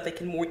robots so that they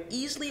can more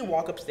easily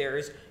walk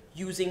upstairs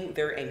using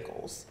their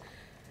ankles.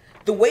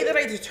 The way that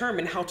I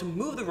determine how to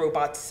move the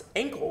robot's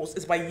ankles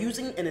is by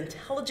using an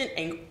intelligent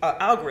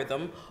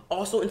algorithm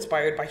also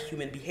inspired by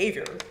human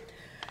behavior.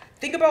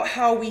 Think about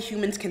how we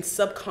humans can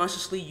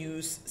subconsciously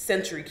use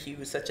sensory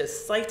cues such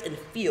as sight and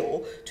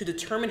feel to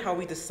determine how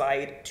we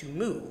decide to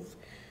move.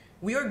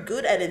 We are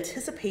good at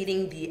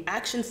anticipating the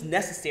actions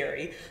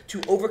necessary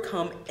to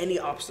overcome any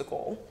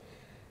obstacle.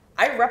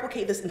 I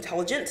replicate this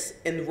intelligence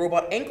in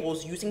robot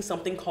ankles using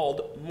something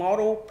called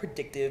model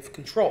predictive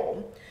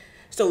control.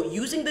 So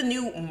using the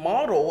new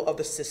model of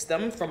the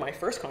system from my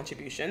first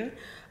contribution,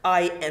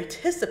 I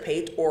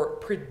anticipate or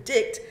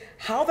predict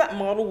how that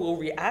model will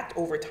react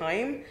over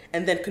time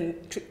and then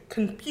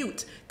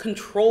compute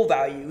control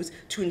values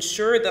to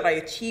ensure that I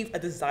achieve a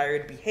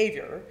desired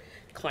behavior,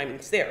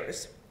 climbing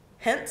stairs.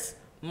 Hence,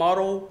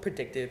 model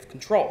predictive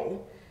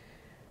control.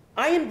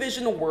 I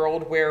envision a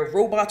world where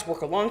robots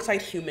work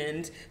alongside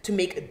humans to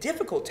make a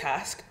difficult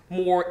task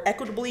more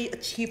equitably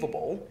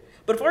achievable.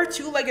 But if our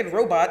two-legged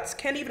robots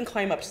can't even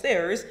climb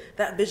upstairs,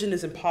 that vision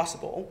is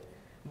impossible.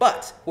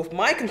 But with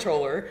my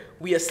controller,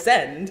 we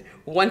ascend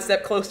one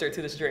step closer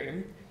to this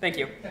dream. Thank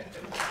you.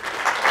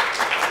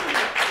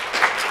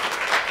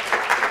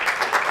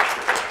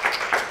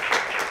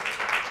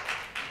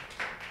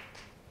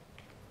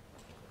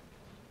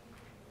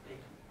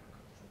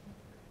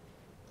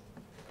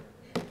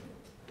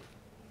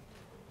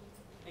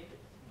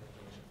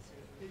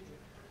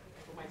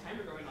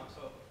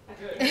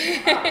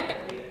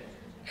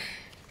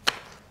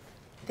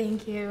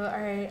 Thank you.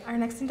 All right, our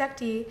next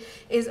inductee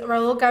is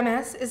Raul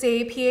Gomez, is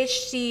a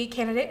PhD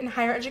candidate in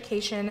higher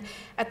education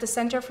at the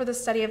Center for the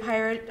Study of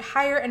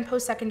Higher and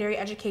Post-Secondary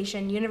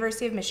Education,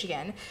 University of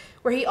Michigan,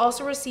 where he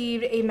also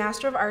received a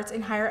Master of Arts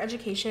in Higher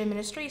Education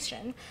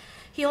Administration.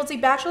 He holds a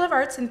Bachelor of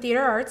Arts in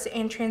Theater Arts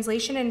and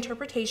Translation and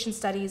Interpretation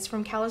Studies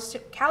from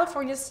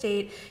California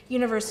State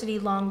University,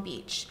 Long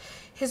Beach.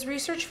 His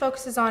research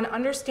focuses on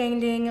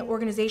understanding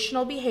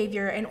organizational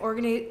behavior and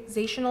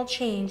organizational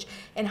change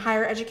in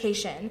higher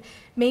education,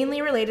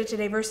 mainly related to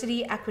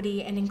diversity,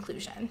 equity, and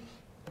inclusion.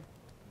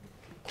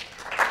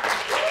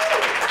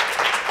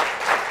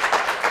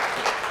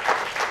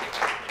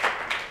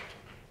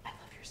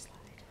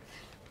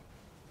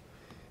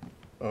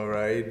 All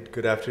right,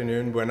 good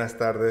afternoon, buenas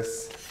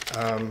tardes.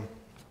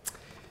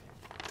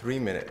 3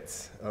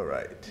 minutes, all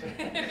right.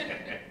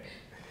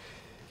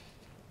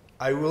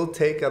 I will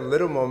take a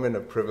little moment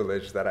of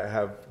privilege that I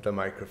have the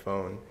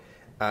microphone.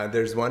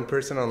 There's one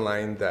person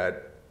online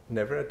that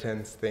never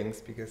attends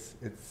things because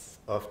it's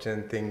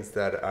often things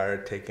that are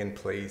taking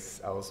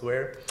place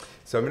elsewhere.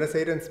 So I'm going to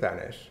say it in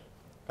Spanish.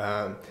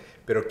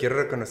 Pero quiero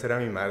reconocer a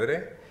mi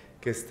madre,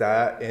 que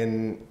está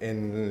en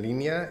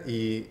línea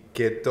y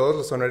que todos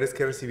los honores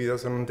que he recibido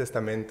son un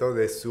testamento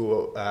de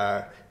su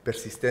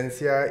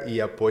persistencia y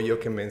apoyo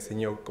que me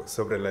enseñó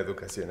sobre la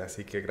educación.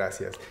 Así que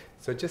gracias.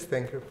 So just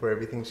thank her for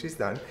everything she's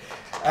done.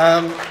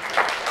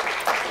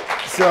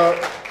 So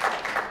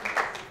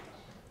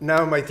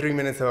now my 3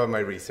 minutes about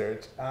my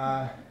research.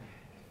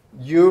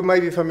 You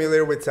might be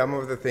familiar with some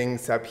of the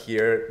things up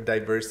here: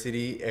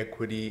 diversity,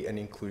 equity, and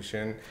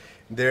inclusion.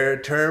 They're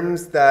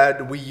terms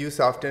that we use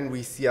often.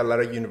 We see a lot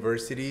of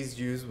universities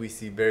use. We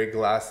see very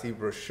glossy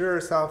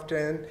brochures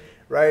often,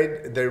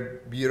 right?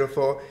 They're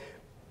beautiful.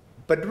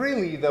 But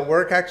really, the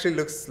work actually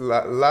looks a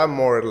lot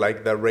more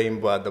like the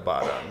rainbow at the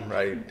bottom,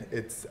 right?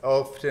 It's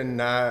often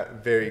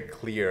not very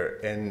clear.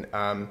 And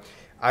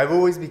I've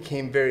always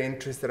became very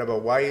interested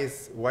about why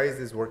is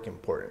this work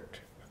important,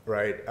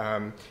 right?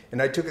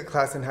 And I took a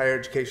class in higher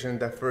education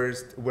that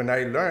first, when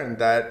I learned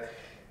that,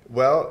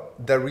 well,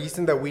 the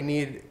reason that we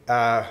need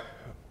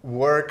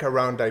work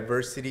around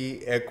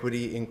diversity,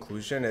 equity,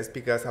 inclusion is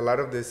because a lot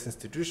of these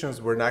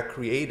institutions were not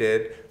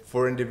created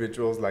for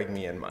individuals like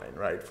me and mine,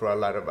 right? For a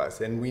lot of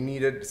us, and we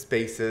needed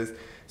spaces.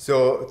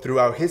 So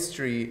throughout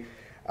history,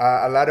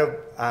 a lot of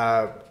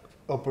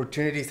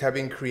opportunities have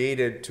been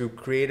created to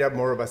create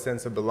more of a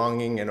sense of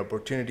belonging and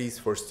opportunities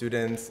for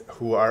students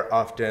who are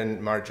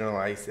often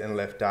marginalized and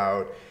left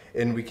out.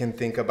 And we can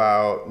think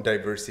about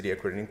diversity,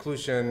 equity, and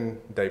inclusion,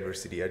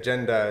 diversity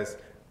agendas,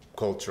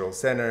 cultural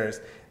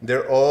centers.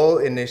 They're all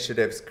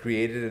initiatives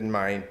created in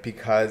mind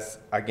because,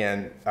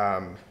 again,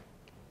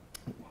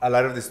 a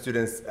lot of the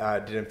students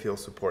didn't feel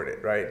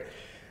supported, right?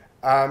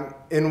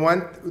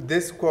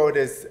 This quote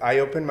is, I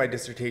opened my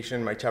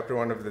dissertation, my chapter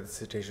 1 of the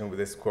dissertation with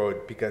this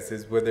quote because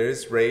it's whether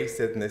it's race,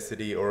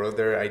 ethnicity, or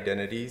other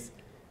identities,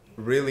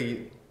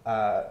 really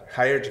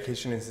higher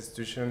education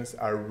institutions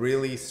are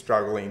really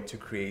struggling to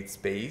create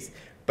space.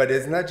 But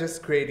it's not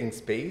just creating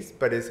space,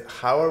 but it's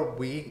how are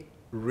we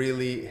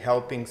really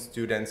helping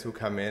students who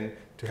come in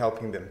to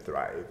helping them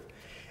thrive.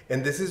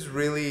 And this is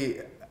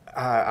really,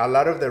 a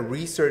lot of the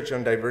research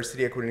on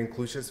diversity, equity, and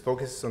inclusion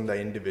focuses on the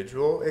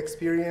individual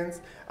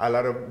experience. A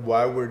lot of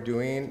what we're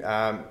doing,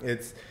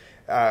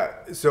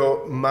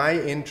 so my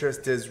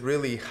interest is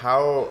really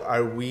how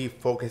are we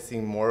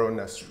focusing more on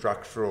a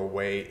structural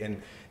way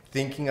and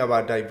thinking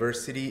about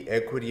diversity,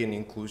 equity, and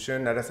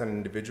inclusion, not as an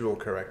individual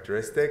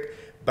characteristic,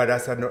 but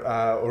as an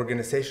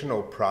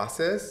organizational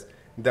process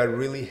that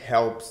really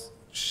helps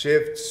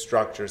shift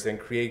structures and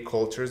create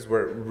cultures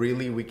where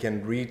really we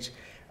can reach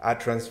a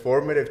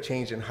transformative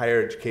change in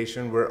higher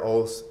education where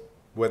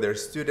whether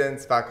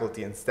students,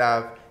 faculty, and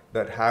staff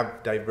that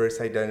have diverse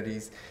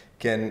identities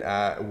can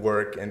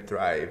work and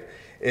thrive.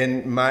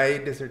 And my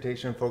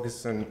dissertation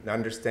focuses on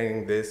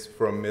understanding this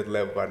from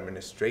mid-level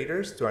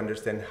administrators to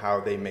understand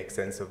how they make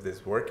sense of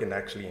this work and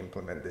actually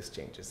implement these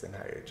changes in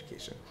higher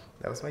education.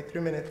 That was my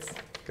 3 minutes.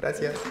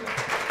 Gracias.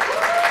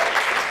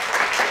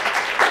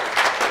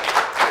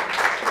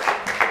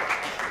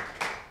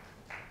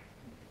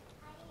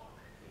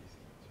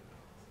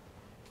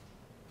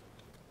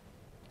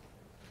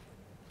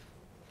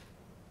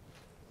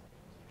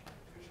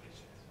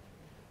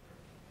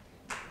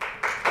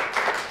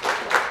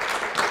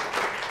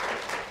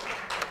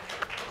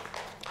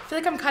 I feel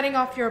like I'm cutting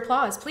off your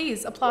applause.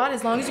 Please applaud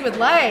as long as you would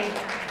like.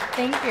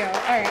 Thank you.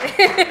 All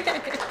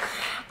right.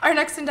 Our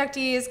next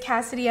inductee is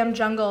Cassidy M.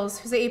 Jungles,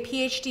 who's a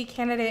PhD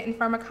candidate in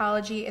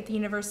pharmacology at the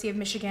University of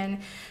Michigan,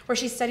 where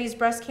she studies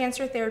breast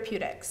cancer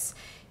therapeutics.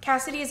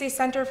 Cassidy is a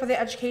Center for the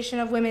Education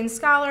of Women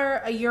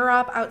scholar, a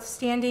Europe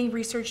Outstanding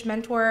Research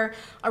Mentor,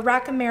 a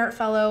Rackham Merit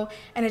Fellow,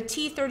 and a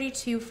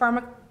T32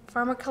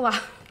 pharmacology.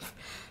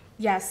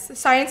 Yes,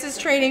 Sciences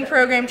Training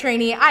Program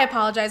trainee. I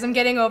apologize, I'm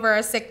getting over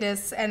a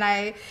sickness and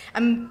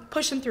I'm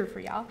pushing through for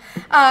y'all.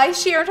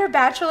 She earned her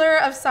Bachelor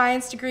of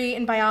Science degree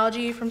in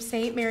biology from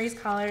St. Mary's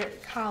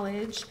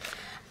College.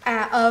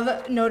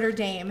 of Notre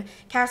Dame.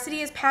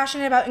 Cassidy is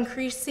passionate about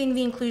increasing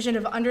the inclusion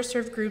of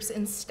underserved groups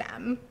in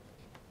STEM.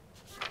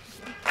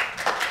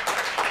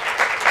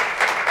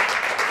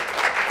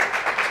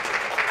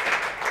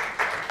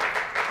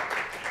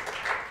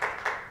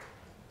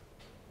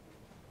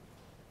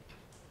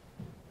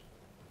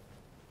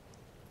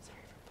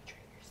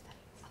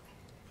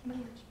 I'm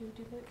gonna let you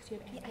do that because you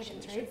have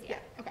animations, right? Yeah.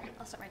 Okay.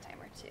 I'll start my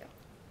timer too.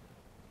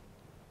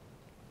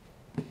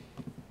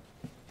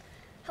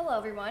 Hello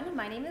everyone,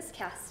 my name is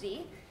Cassidy,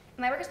 and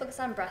my work is focused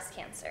on breast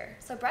cancer.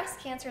 So breast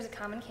cancer is a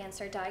common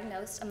cancer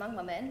diagnosed among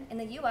women. In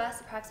the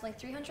US, approximately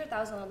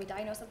 300,000 will be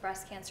diagnosed with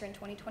breast cancer in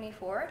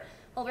 2024,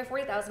 while over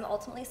 40,000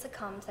 ultimately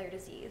succumb to their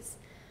disease.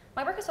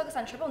 My work is focused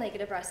on triple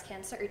negative breast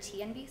cancer, or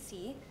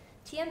TNBC.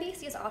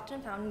 TNBC is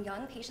often found in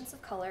young patients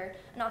of color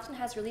and often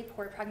has really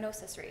poor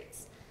prognosis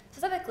rates.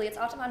 Specifically, it's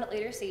often found at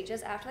later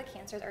stages after the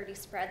cancer has already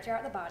spread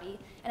throughout the body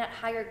and at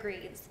higher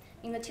grades,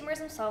 meaning the tumors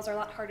themselves are a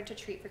lot harder to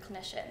treat for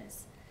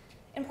clinicians.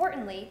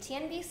 Importantly,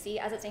 TNBC,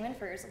 as its name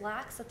infers,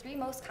 lacks the 3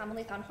 most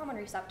commonly found hormone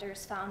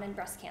receptors found in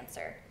breast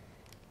cancer.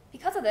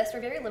 Because of this,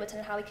 we're very limited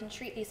in how we can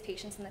treat these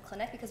patients in the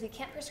clinic because we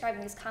can't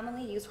prescribe these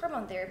commonly used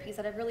hormone therapies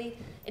that have really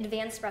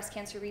advanced breast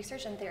cancer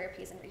research and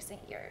therapies in recent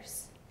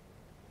years.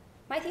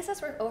 My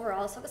thesis work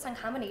overall is focused on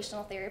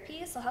combinational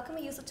therapies, so how can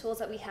we use the tools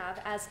that we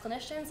have as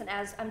clinicians and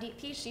as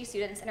PhD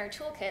students in our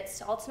toolkits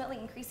to ultimately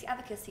increase the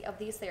efficacy of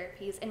these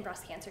therapies in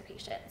breast cancer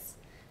patients?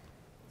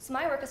 So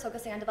my work is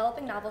focusing on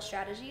developing novel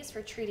strategies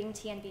for treating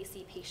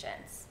TNBC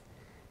patients.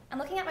 I'm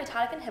looking at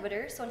mitotic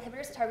inhibitors, so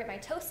inhibitors that target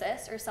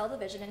mitosis, or cell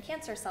division in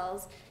cancer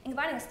cells, and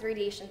combining this with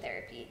radiation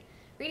therapy.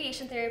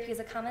 Radiation therapy is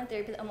a common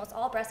therapy that almost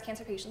all breast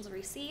cancer patients will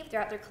receive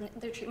throughout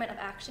their treatment of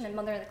action and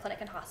when they're in the clinic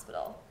and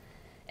hospital.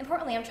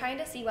 Importantly, I'm trying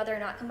to see whether or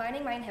not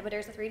combining my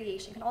inhibitors with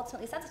radiation can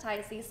ultimately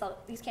sensitize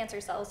these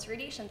cancer cells to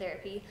radiation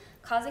therapy,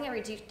 causing a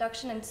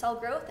reduction in cell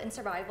growth and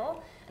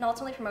survival, and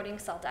ultimately promoting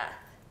cell death.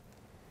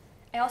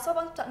 I also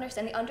want to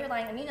understand the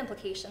underlying immune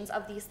implications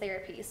of these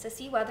therapies to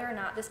see whether or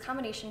not this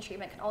combination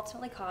treatment can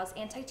ultimately cause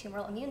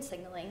anti-tumoral immune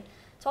signaling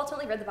to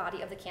ultimately rid the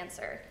body of the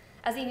cancer,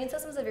 as the immune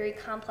system is a very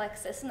complex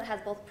system that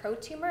has both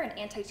pro-tumor and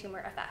anti-tumor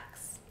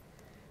effects.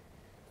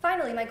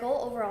 Finally, my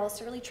goal overall is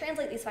to really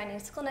translate these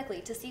findings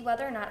clinically to see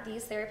whether or not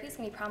these therapies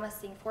can be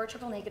promising for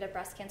triple-negative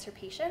breast cancer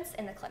patients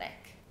in the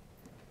clinic.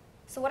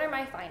 So what are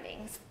my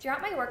findings?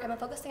 Throughout my work, I've been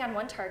focusing on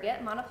one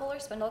target,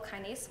 monopolar spindle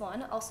kinase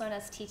 1, also known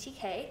as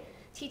TTK.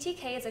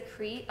 TTK is a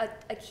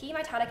key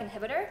mitotic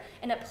inhibitor,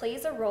 and it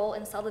plays a role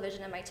in cell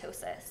division and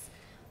mitosis.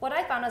 What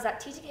I found was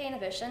that TTK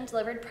inhibition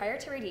delivered prior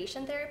to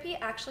radiation therapy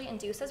actually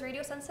induces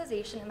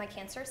radiosensitization in my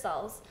cancer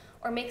cells,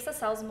 or makes the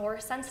cells more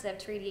sensitive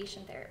to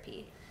radiation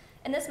therapy.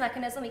 In this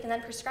mechanism, we can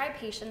then prescribe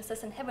patients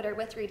this inhibitor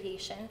with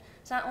radiation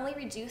to not only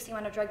reduce the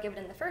amount of drug given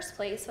in the first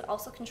place, but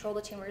also control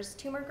the tumor's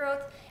tumor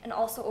growth and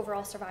also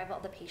overall survival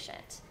of the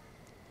patient.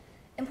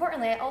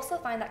 Importantly, I also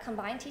find that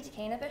combined TTK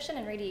inhibition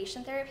and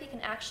radiation therapy can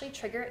actually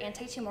trigger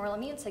anti-tumoral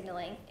immune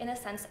signaling, in a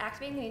sense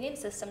activating the immune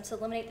system to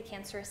eliminate the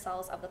cancerous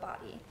cells of the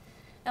body.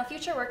 Now,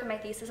 future work in my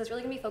thesis is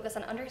really going to be focused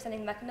on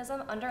understanding the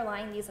mechanism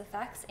underlying these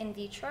effects in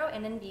vitro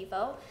and in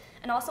vivo,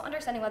 and also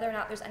understanding whether or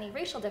not there's any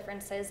racial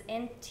differences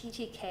in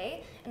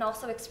TTK and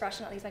also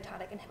expression of these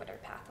mitotic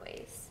inhibitor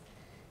pathways.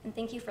 And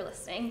thank you for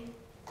listening.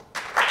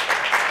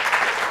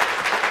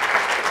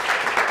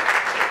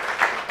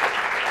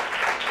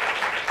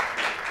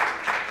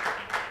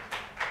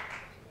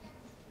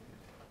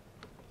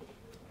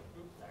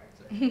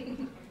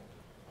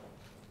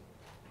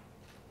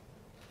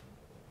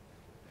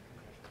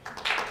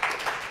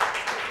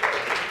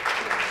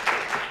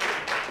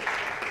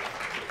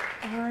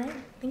 All right,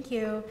 thank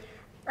you.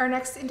 Our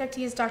next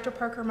inductee is Dr.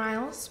 Parker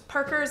Miles.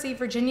 Parker is a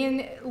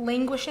Virginian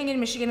languishing in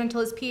Michigan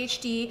until his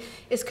PhD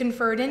is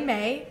conferred in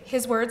May.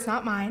 His words,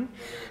 not mine.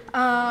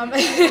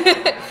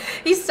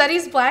 He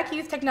studies Black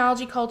youth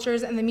technology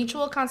cultures and the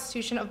mutual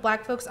constitution of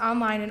Black folks'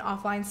 online and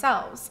offline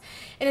selves.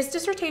 In his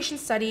dissertation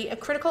study, A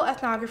Critical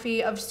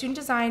Ethnography of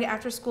Student-Designed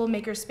After-School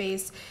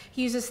Makerspace,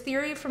 he uses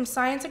theory from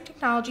science and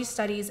technology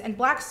studies and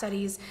Black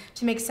studies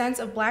to make sense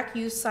of Black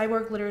youth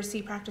cyborg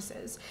literacy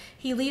practices.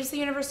 He leaves the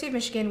University of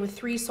Michigan with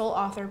 3 sole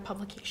author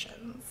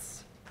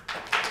publications.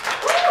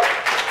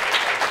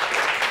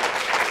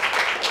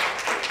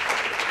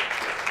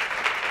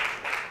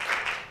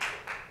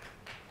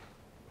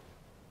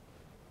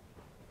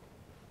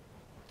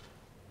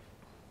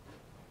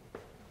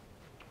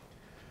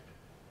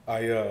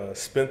 I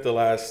spent the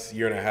last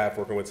year and a half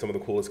working with some of the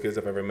coolest kids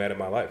I've ever met in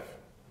my life.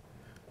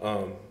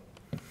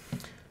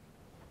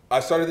 I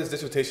started this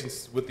dissertation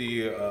with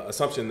the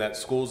assumption that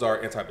schools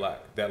are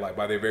anti-Black, that like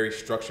by their very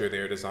structure,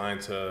 they're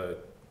designed to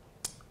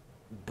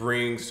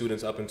bring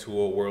students up into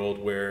a world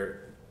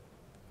where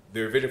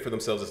their vision for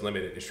themselves is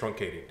limited, is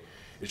truncated.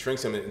 It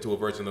shrinks them into a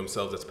version of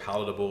themselves that's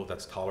palatable,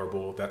 that's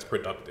tolerable, that's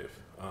productive,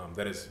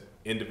 that is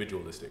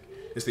individualistic.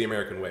 It's the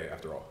American way,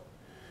 after all.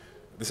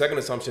 The second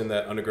assumption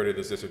that undergirded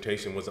this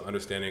dissertation was the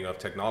understanding of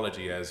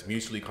technology as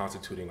mutually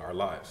constituting our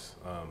lives.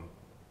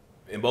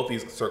 In both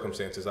these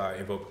circumstances, I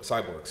invoke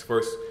cyborgs.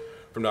 First,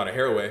 from Donna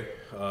Haraway,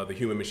 the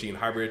human-machine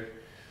hybrid,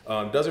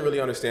 doesn't really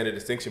understand the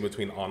distinction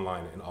between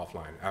online and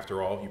offline.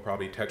 After all, you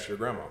probably text your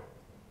grandma.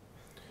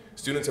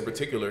 Students in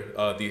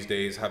particular these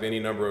days have any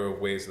number of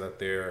ways that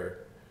their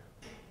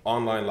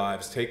online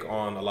lives take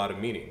on a lot of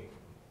meaning.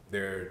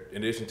 In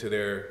addition to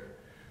their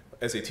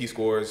SAT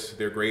scores,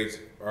 their grades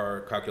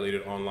are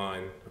calculated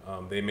online.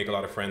 They make a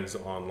lot of friends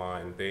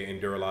online. They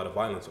endure a lot of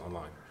violence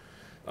online.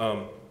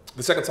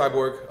 The second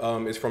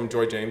cyborg is from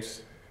Joy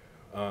James.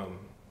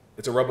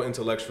 It's a rebel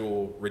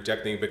intellectual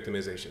rejecting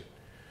victimization.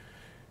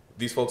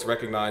 These folks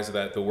recognize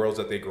that the worlds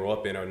that they grow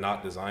up in are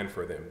not designed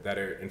for them, that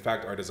in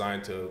fact are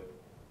designed to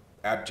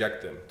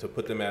abject them, to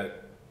put them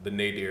at the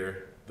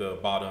nadir, the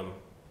bottom,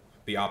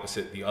 the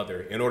opposite, the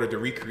other, in order to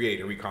recreate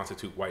and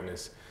reconstitute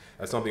whiteness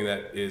as something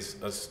that is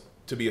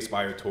to be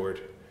aspired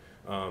toward,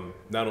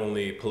 not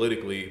only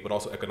politically, but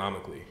also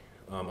economically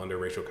under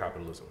racial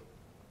capitalism.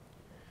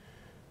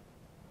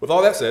 With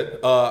all that said,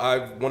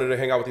 I wanted to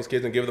hang out with these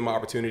kids and give them an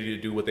opportunity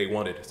to do what they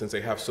wanted, since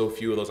they have so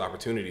few of those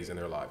opportunities in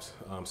their lives.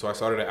 So I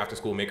started an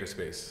after-school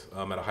makerspace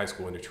at a high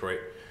school in Detroit.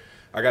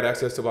 I got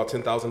access to about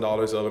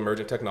 $10,000 of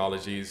emergent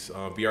technologies,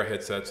 VR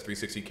headsets,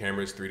 360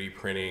 cameras, 3D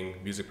printing,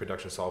 music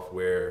production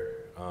software,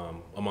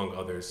 among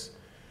others.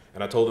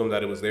 And I told them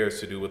that it was theirs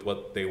to do with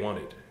what they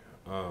wanted.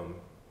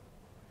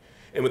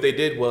 And what they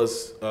did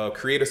was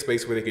create a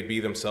space where they could be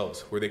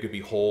themselves, where they could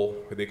be whole,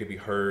 where they could be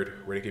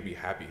heard, where they could be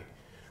happy.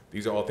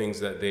 These are all things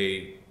that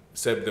they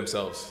said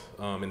themselves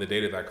in the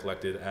data that I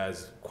collected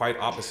as quite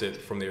opposite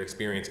from their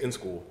experience in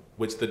school,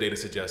 which the data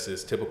suggests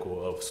is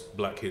typical of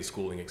Black kids'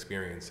 schooling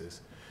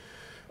experiences.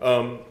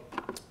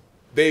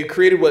 They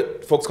created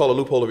what folks call a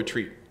loophole of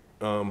retreat,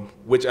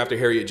 which after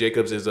Harriet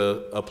Jacobs is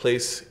a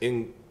place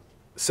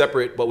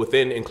separate but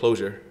within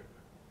enclosure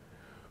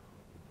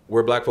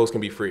where Black folks can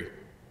be free.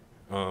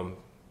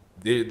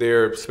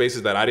 They're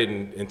spaces that I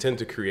didn't intend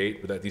to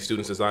create, but that these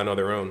students designed on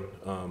their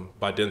own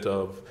by dint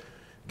of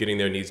getting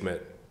their needs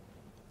met.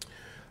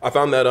 I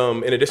found that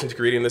in addition to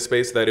creating this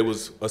space, that it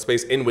was a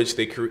space in which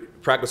they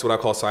practice what I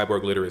call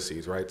cyborg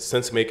literacies, right?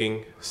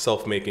 Sense-making,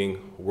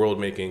 self-making,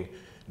 world-making,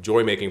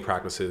 joy-making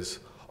practices,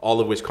 all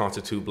of which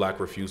constitute Black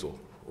refusal,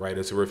 right?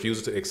 It's a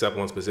refusal to accept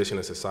one's position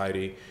in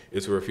society.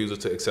 It's a refusal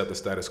to accept the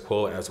status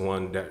quo as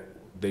one that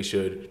they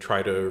should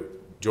try to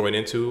join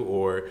into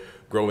or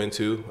grow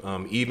into,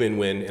 even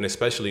when, and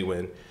especially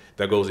when,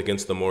 that goes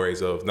against the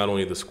mores of not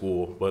only the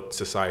school, but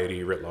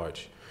society writ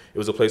large. It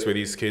was a place where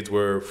these kids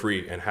were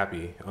free and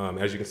happy.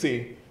 As you can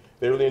see,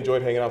 they really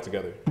enjoyed hanging out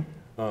together,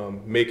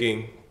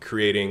 making,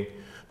 creating,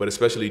 but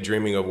especially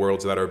dreaming of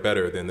worlds that are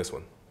better than this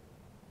one.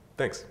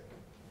 Thanks.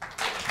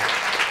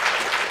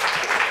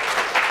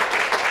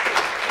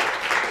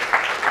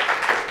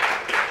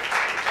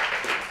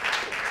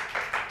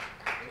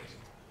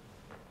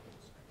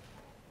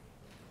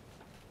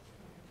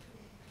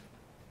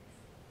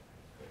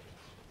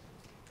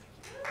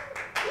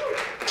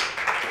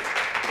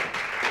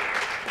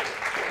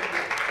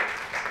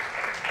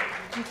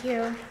 Thank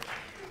you.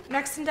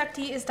 Next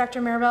inductee is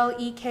Dr. Maribel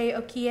E.K.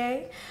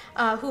 Okie,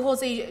 who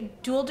holds a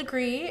dual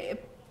degree,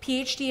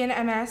 PhD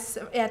and MS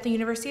at the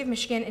University of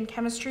Michigan in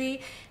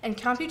chemistry and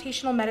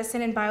computational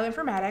medicine and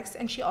bioinformatics,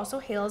 and she also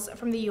hails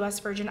from the U.S.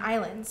 Virgin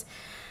Islands.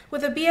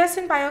 With a BS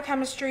in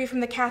biochemistry from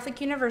the Catholic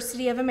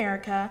University of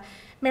America,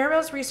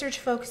 Maribel's research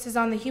focuses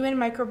on the human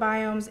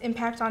microbiome's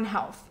impact on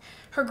health.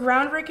 Her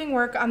groundbreaking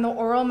work on the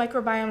oral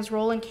microbiome's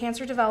role in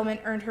cancer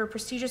development earned her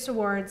prestigious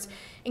awards,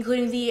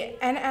 including the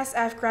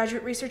NSF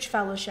Graduate Research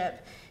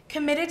Fellowship.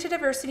 Committed to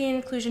diversity and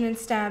inclusion in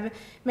STEM,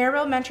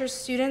 Maribel mentors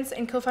students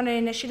and co-founded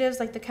initiatives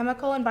like the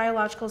Chemical and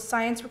Biological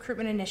Science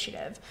Recruitment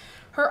Initiative.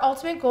 Her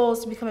ultimate goal is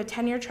to become a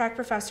tenure-track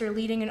professor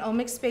leading an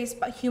omics-based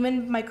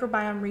human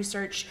microbiome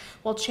research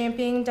while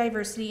championing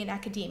diversity in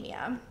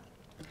academia.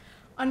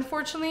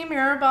 Unfortunately,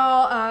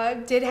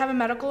 Maribel did have a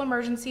medical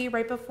emergency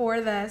right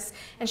before this,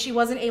 and she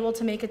wasn't able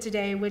to make it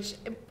today, which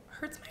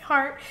hurts my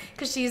heart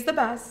because she's the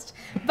best.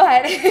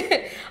 But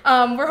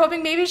we're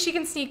hoping maybe she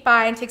can sneak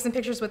by and take some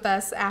pictures with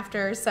us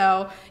after,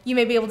 so you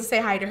may be able to say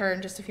hi to her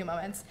in just a few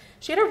moments.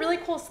 She had a really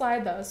cool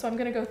slide though, so I'm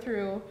gonna go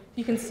through,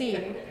 you can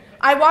see.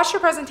 I watched her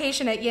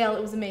presentation at Yale,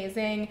 it was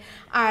amazing.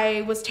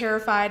 I was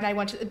terrified and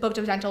I booked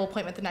a dental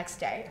appointment the next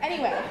day.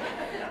 Anyway,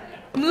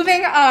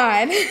 moving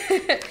on.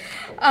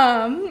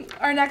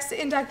 Our next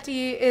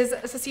inductee is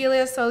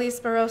Cecilia Solis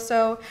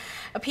Barroso,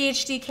 a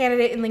PhD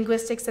candidate in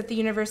linguistics at the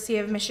University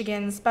of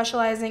Michigan,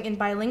 specializing in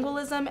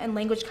bilingualism and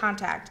language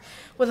contact,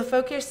 with a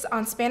focus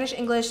on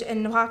Spanish-English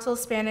and Nahuatl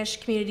Spanish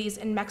communities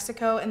in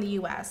Mexico and the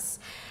US.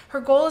 Her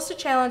goal is to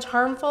challenge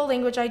harmful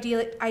language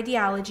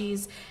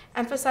ideologies,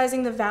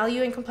 emphasizing the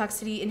value and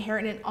complexity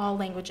inherent in all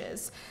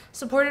languages.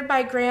 Supported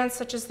by grants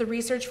such as the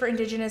Research for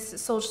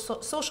Indigenous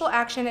Social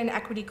Action and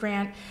Equity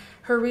Grant,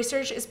 her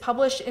research is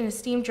published in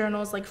esteemed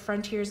journals like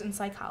Frontiers in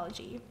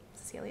Psychology.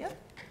 Cecilia?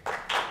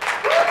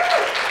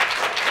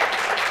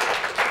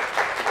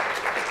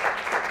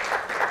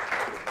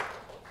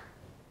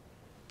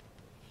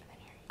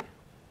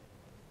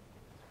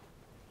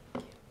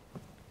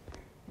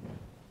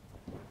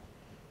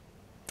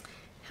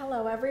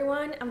 Hello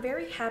everyone, I'm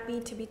very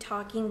happy to be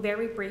talking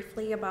very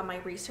briefly about my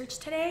research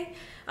today.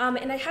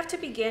 And I have to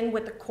begin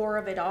with the core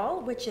of it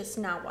all, which is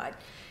Nahuatl.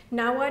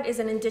 Nahuatl is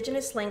an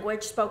indigenous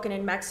language spoken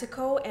in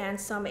Mexico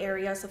and some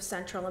areas of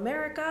Central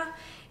America.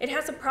 It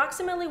has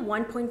approximately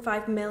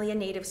 1.5 million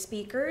native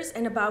speakers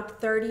and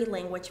about 30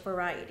 language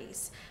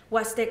varieties.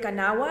 Huasteca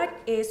Nahuatl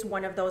is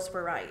one of those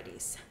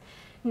varieties.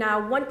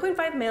 Now,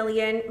 1.5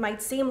 million might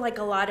seem like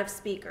a lot of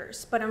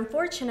speakers, but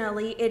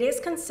unfortunately, it is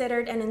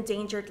considered an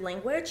endangered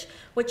language,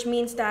 which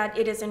means that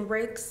it is in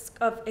risk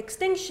of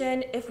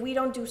extinction if we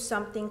don't do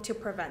something to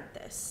prevent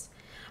this.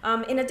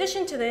 In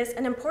addition to this,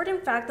 an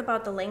important fact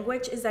about the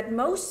language is that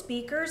most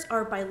speakers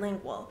are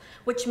bilingual,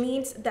 which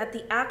means that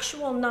the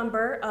actual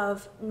number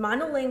of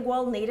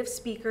monolingual native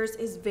speakers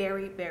is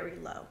very, very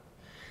low.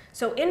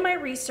 So in my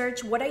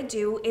research, what I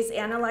do is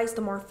analyze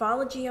the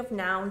morphology of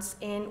nouns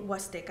in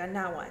Huasteca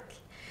Nahuatl.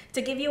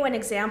 To give you an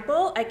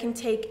example, I can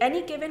take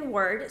any given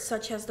word,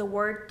 such as the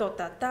word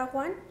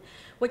totatahuan,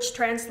 which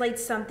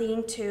translates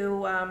something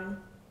to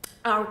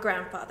our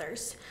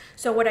grandfathers.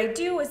 So what I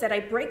do is that I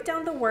break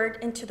down the word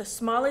into the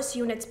smallest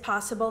units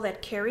possible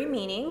that carry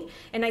meaning,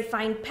 and I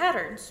find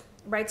patterns,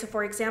 right? So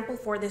for example,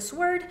 for this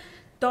word,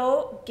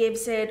 to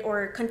gives it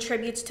or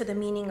contributes to the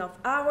meaning of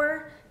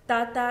our,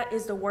 tata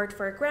is the word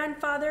for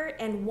grandfather,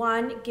 and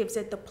one gives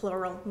it the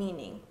plural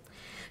meaning.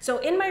 So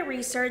in my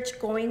research,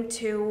 going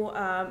to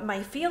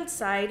my field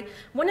side,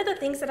 one of the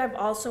things that I've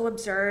also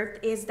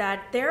observed is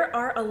that there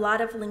are a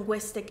lot of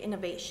linguistic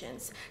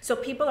innovations. So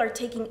people are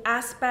taking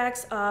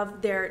aspects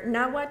of their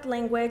Nahuatl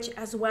language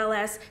as well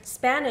as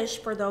Spanish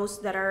for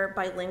those that are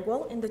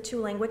bilingual in the two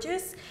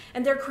languages,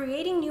 and they're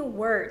creating new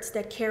words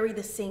that carry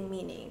the same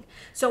meaning.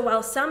 So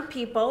while some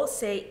people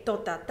say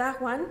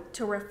totatahuan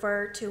to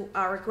refer to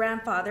our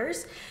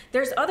grandfathers,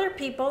 there's other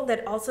people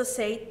that also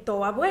say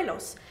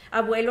toabuelos,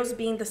 abuelos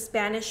being the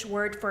Spanish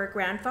word for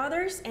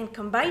grandfathers and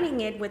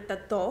combining it with the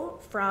to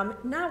from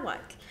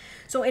Nahuatl.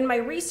 So in my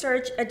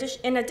research,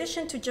 in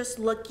addition to just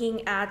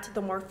looking at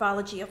the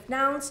morphology of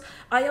nouns,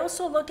 I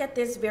also look at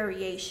this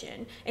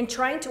variation and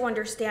trying to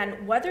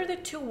understand whether the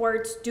two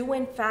words do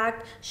in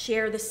fact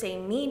share the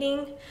same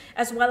meaning,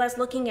 as well as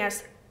looking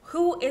at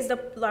who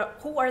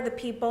are the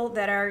people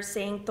that are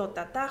saying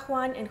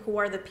totatahuan and who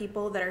are the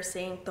people that are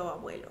saying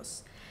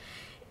toabuelos.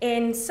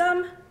 In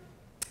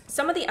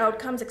some of the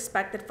outcomes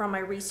expected from my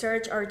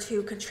research are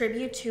to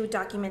contribute to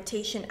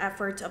documentation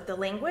efforts of the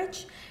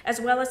language, as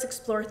well as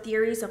explore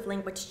theories of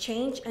language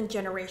change and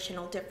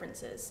generational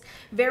differences.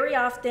 Very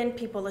often,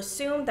 people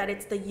assume that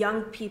it's the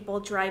young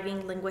people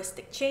driving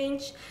linguistic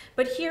change,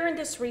 but here in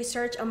this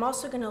research, I'm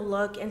also going to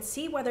look and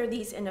see whether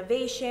these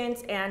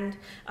innovations and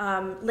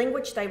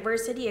language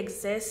diversity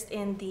exist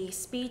in the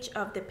speech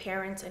of the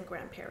parents and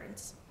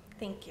grandparents.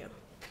 Thank you.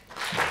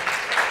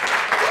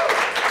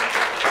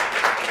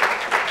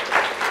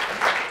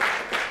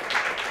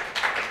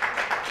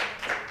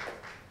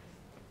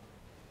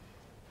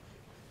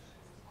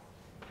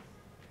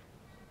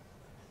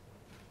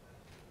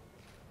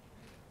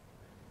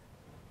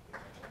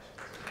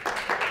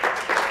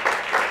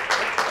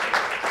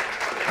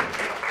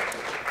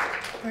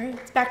 All right,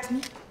 it's back to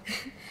me.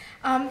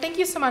 Thank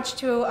you so much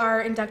to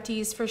our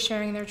inductees for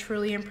sharing their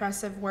truly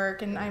impressive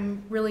work, and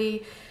I'm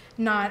really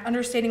not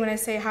understating when I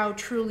say how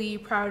truly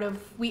proud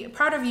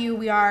of you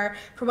we are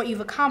for what you've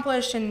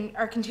accomplished and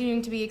are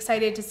continuing to be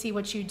excited to see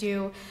what you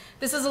do.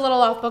 This is a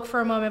little off book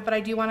for a moment, but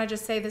I do want to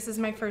just say this is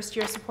my first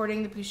year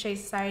supporting the Bouchet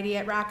Society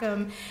at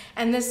Rackham,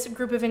 and this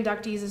group of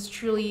inductees is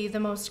truly the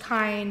most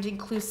kind,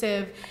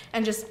 inclusive,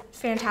 and just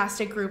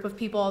fantastic group of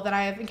people that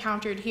I have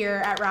encountered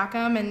here at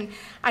Rackham, and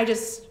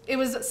it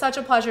was such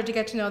a pleasure to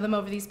get to know them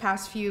over these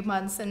past few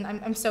months, and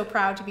I'm so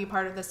proud to be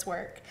part of this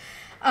work.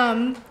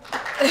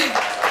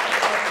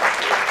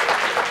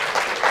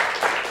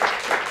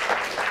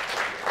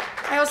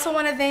 I also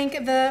want to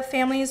thank the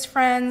families,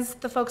 friends,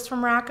 the folks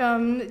from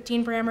Rackham,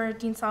 Dean Brammer,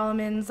 Dean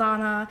Solomon,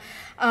 Zana,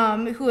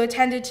 who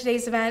attended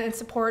today's event and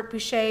support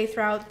Bouchet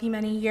throughout the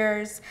many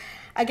years.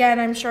 Again,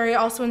 I'm sure I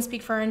also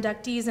speak for our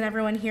inductees and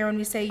everyone here when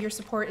we say your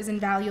support is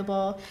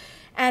invaluable.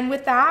 And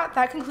with that,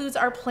 that concludes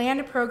our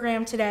planned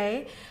program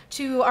today.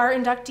 To our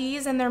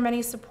inductees and their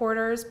many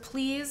supporters,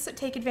 please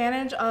take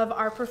advantage of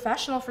our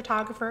professional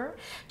photographer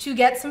to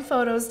get some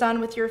photos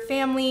done with your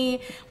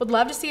family. Would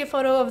love to see a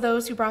photo of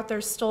those who brought their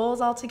stoles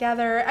all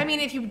together. I mean,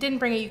 if you didn't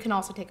bring it, you can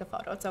also take a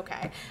photo. It's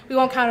okay. We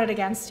won't count it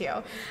against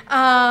you.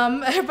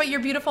 But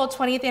your beautiful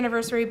 20th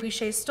anniversary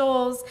Bouchet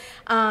stoles,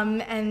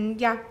 and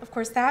yeah, of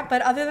course that.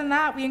 But other than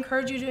that, we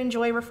encourage you to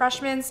enjoy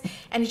refreshments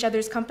and each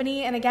other's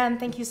company. And again,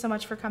 thank you so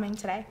much for coming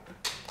today.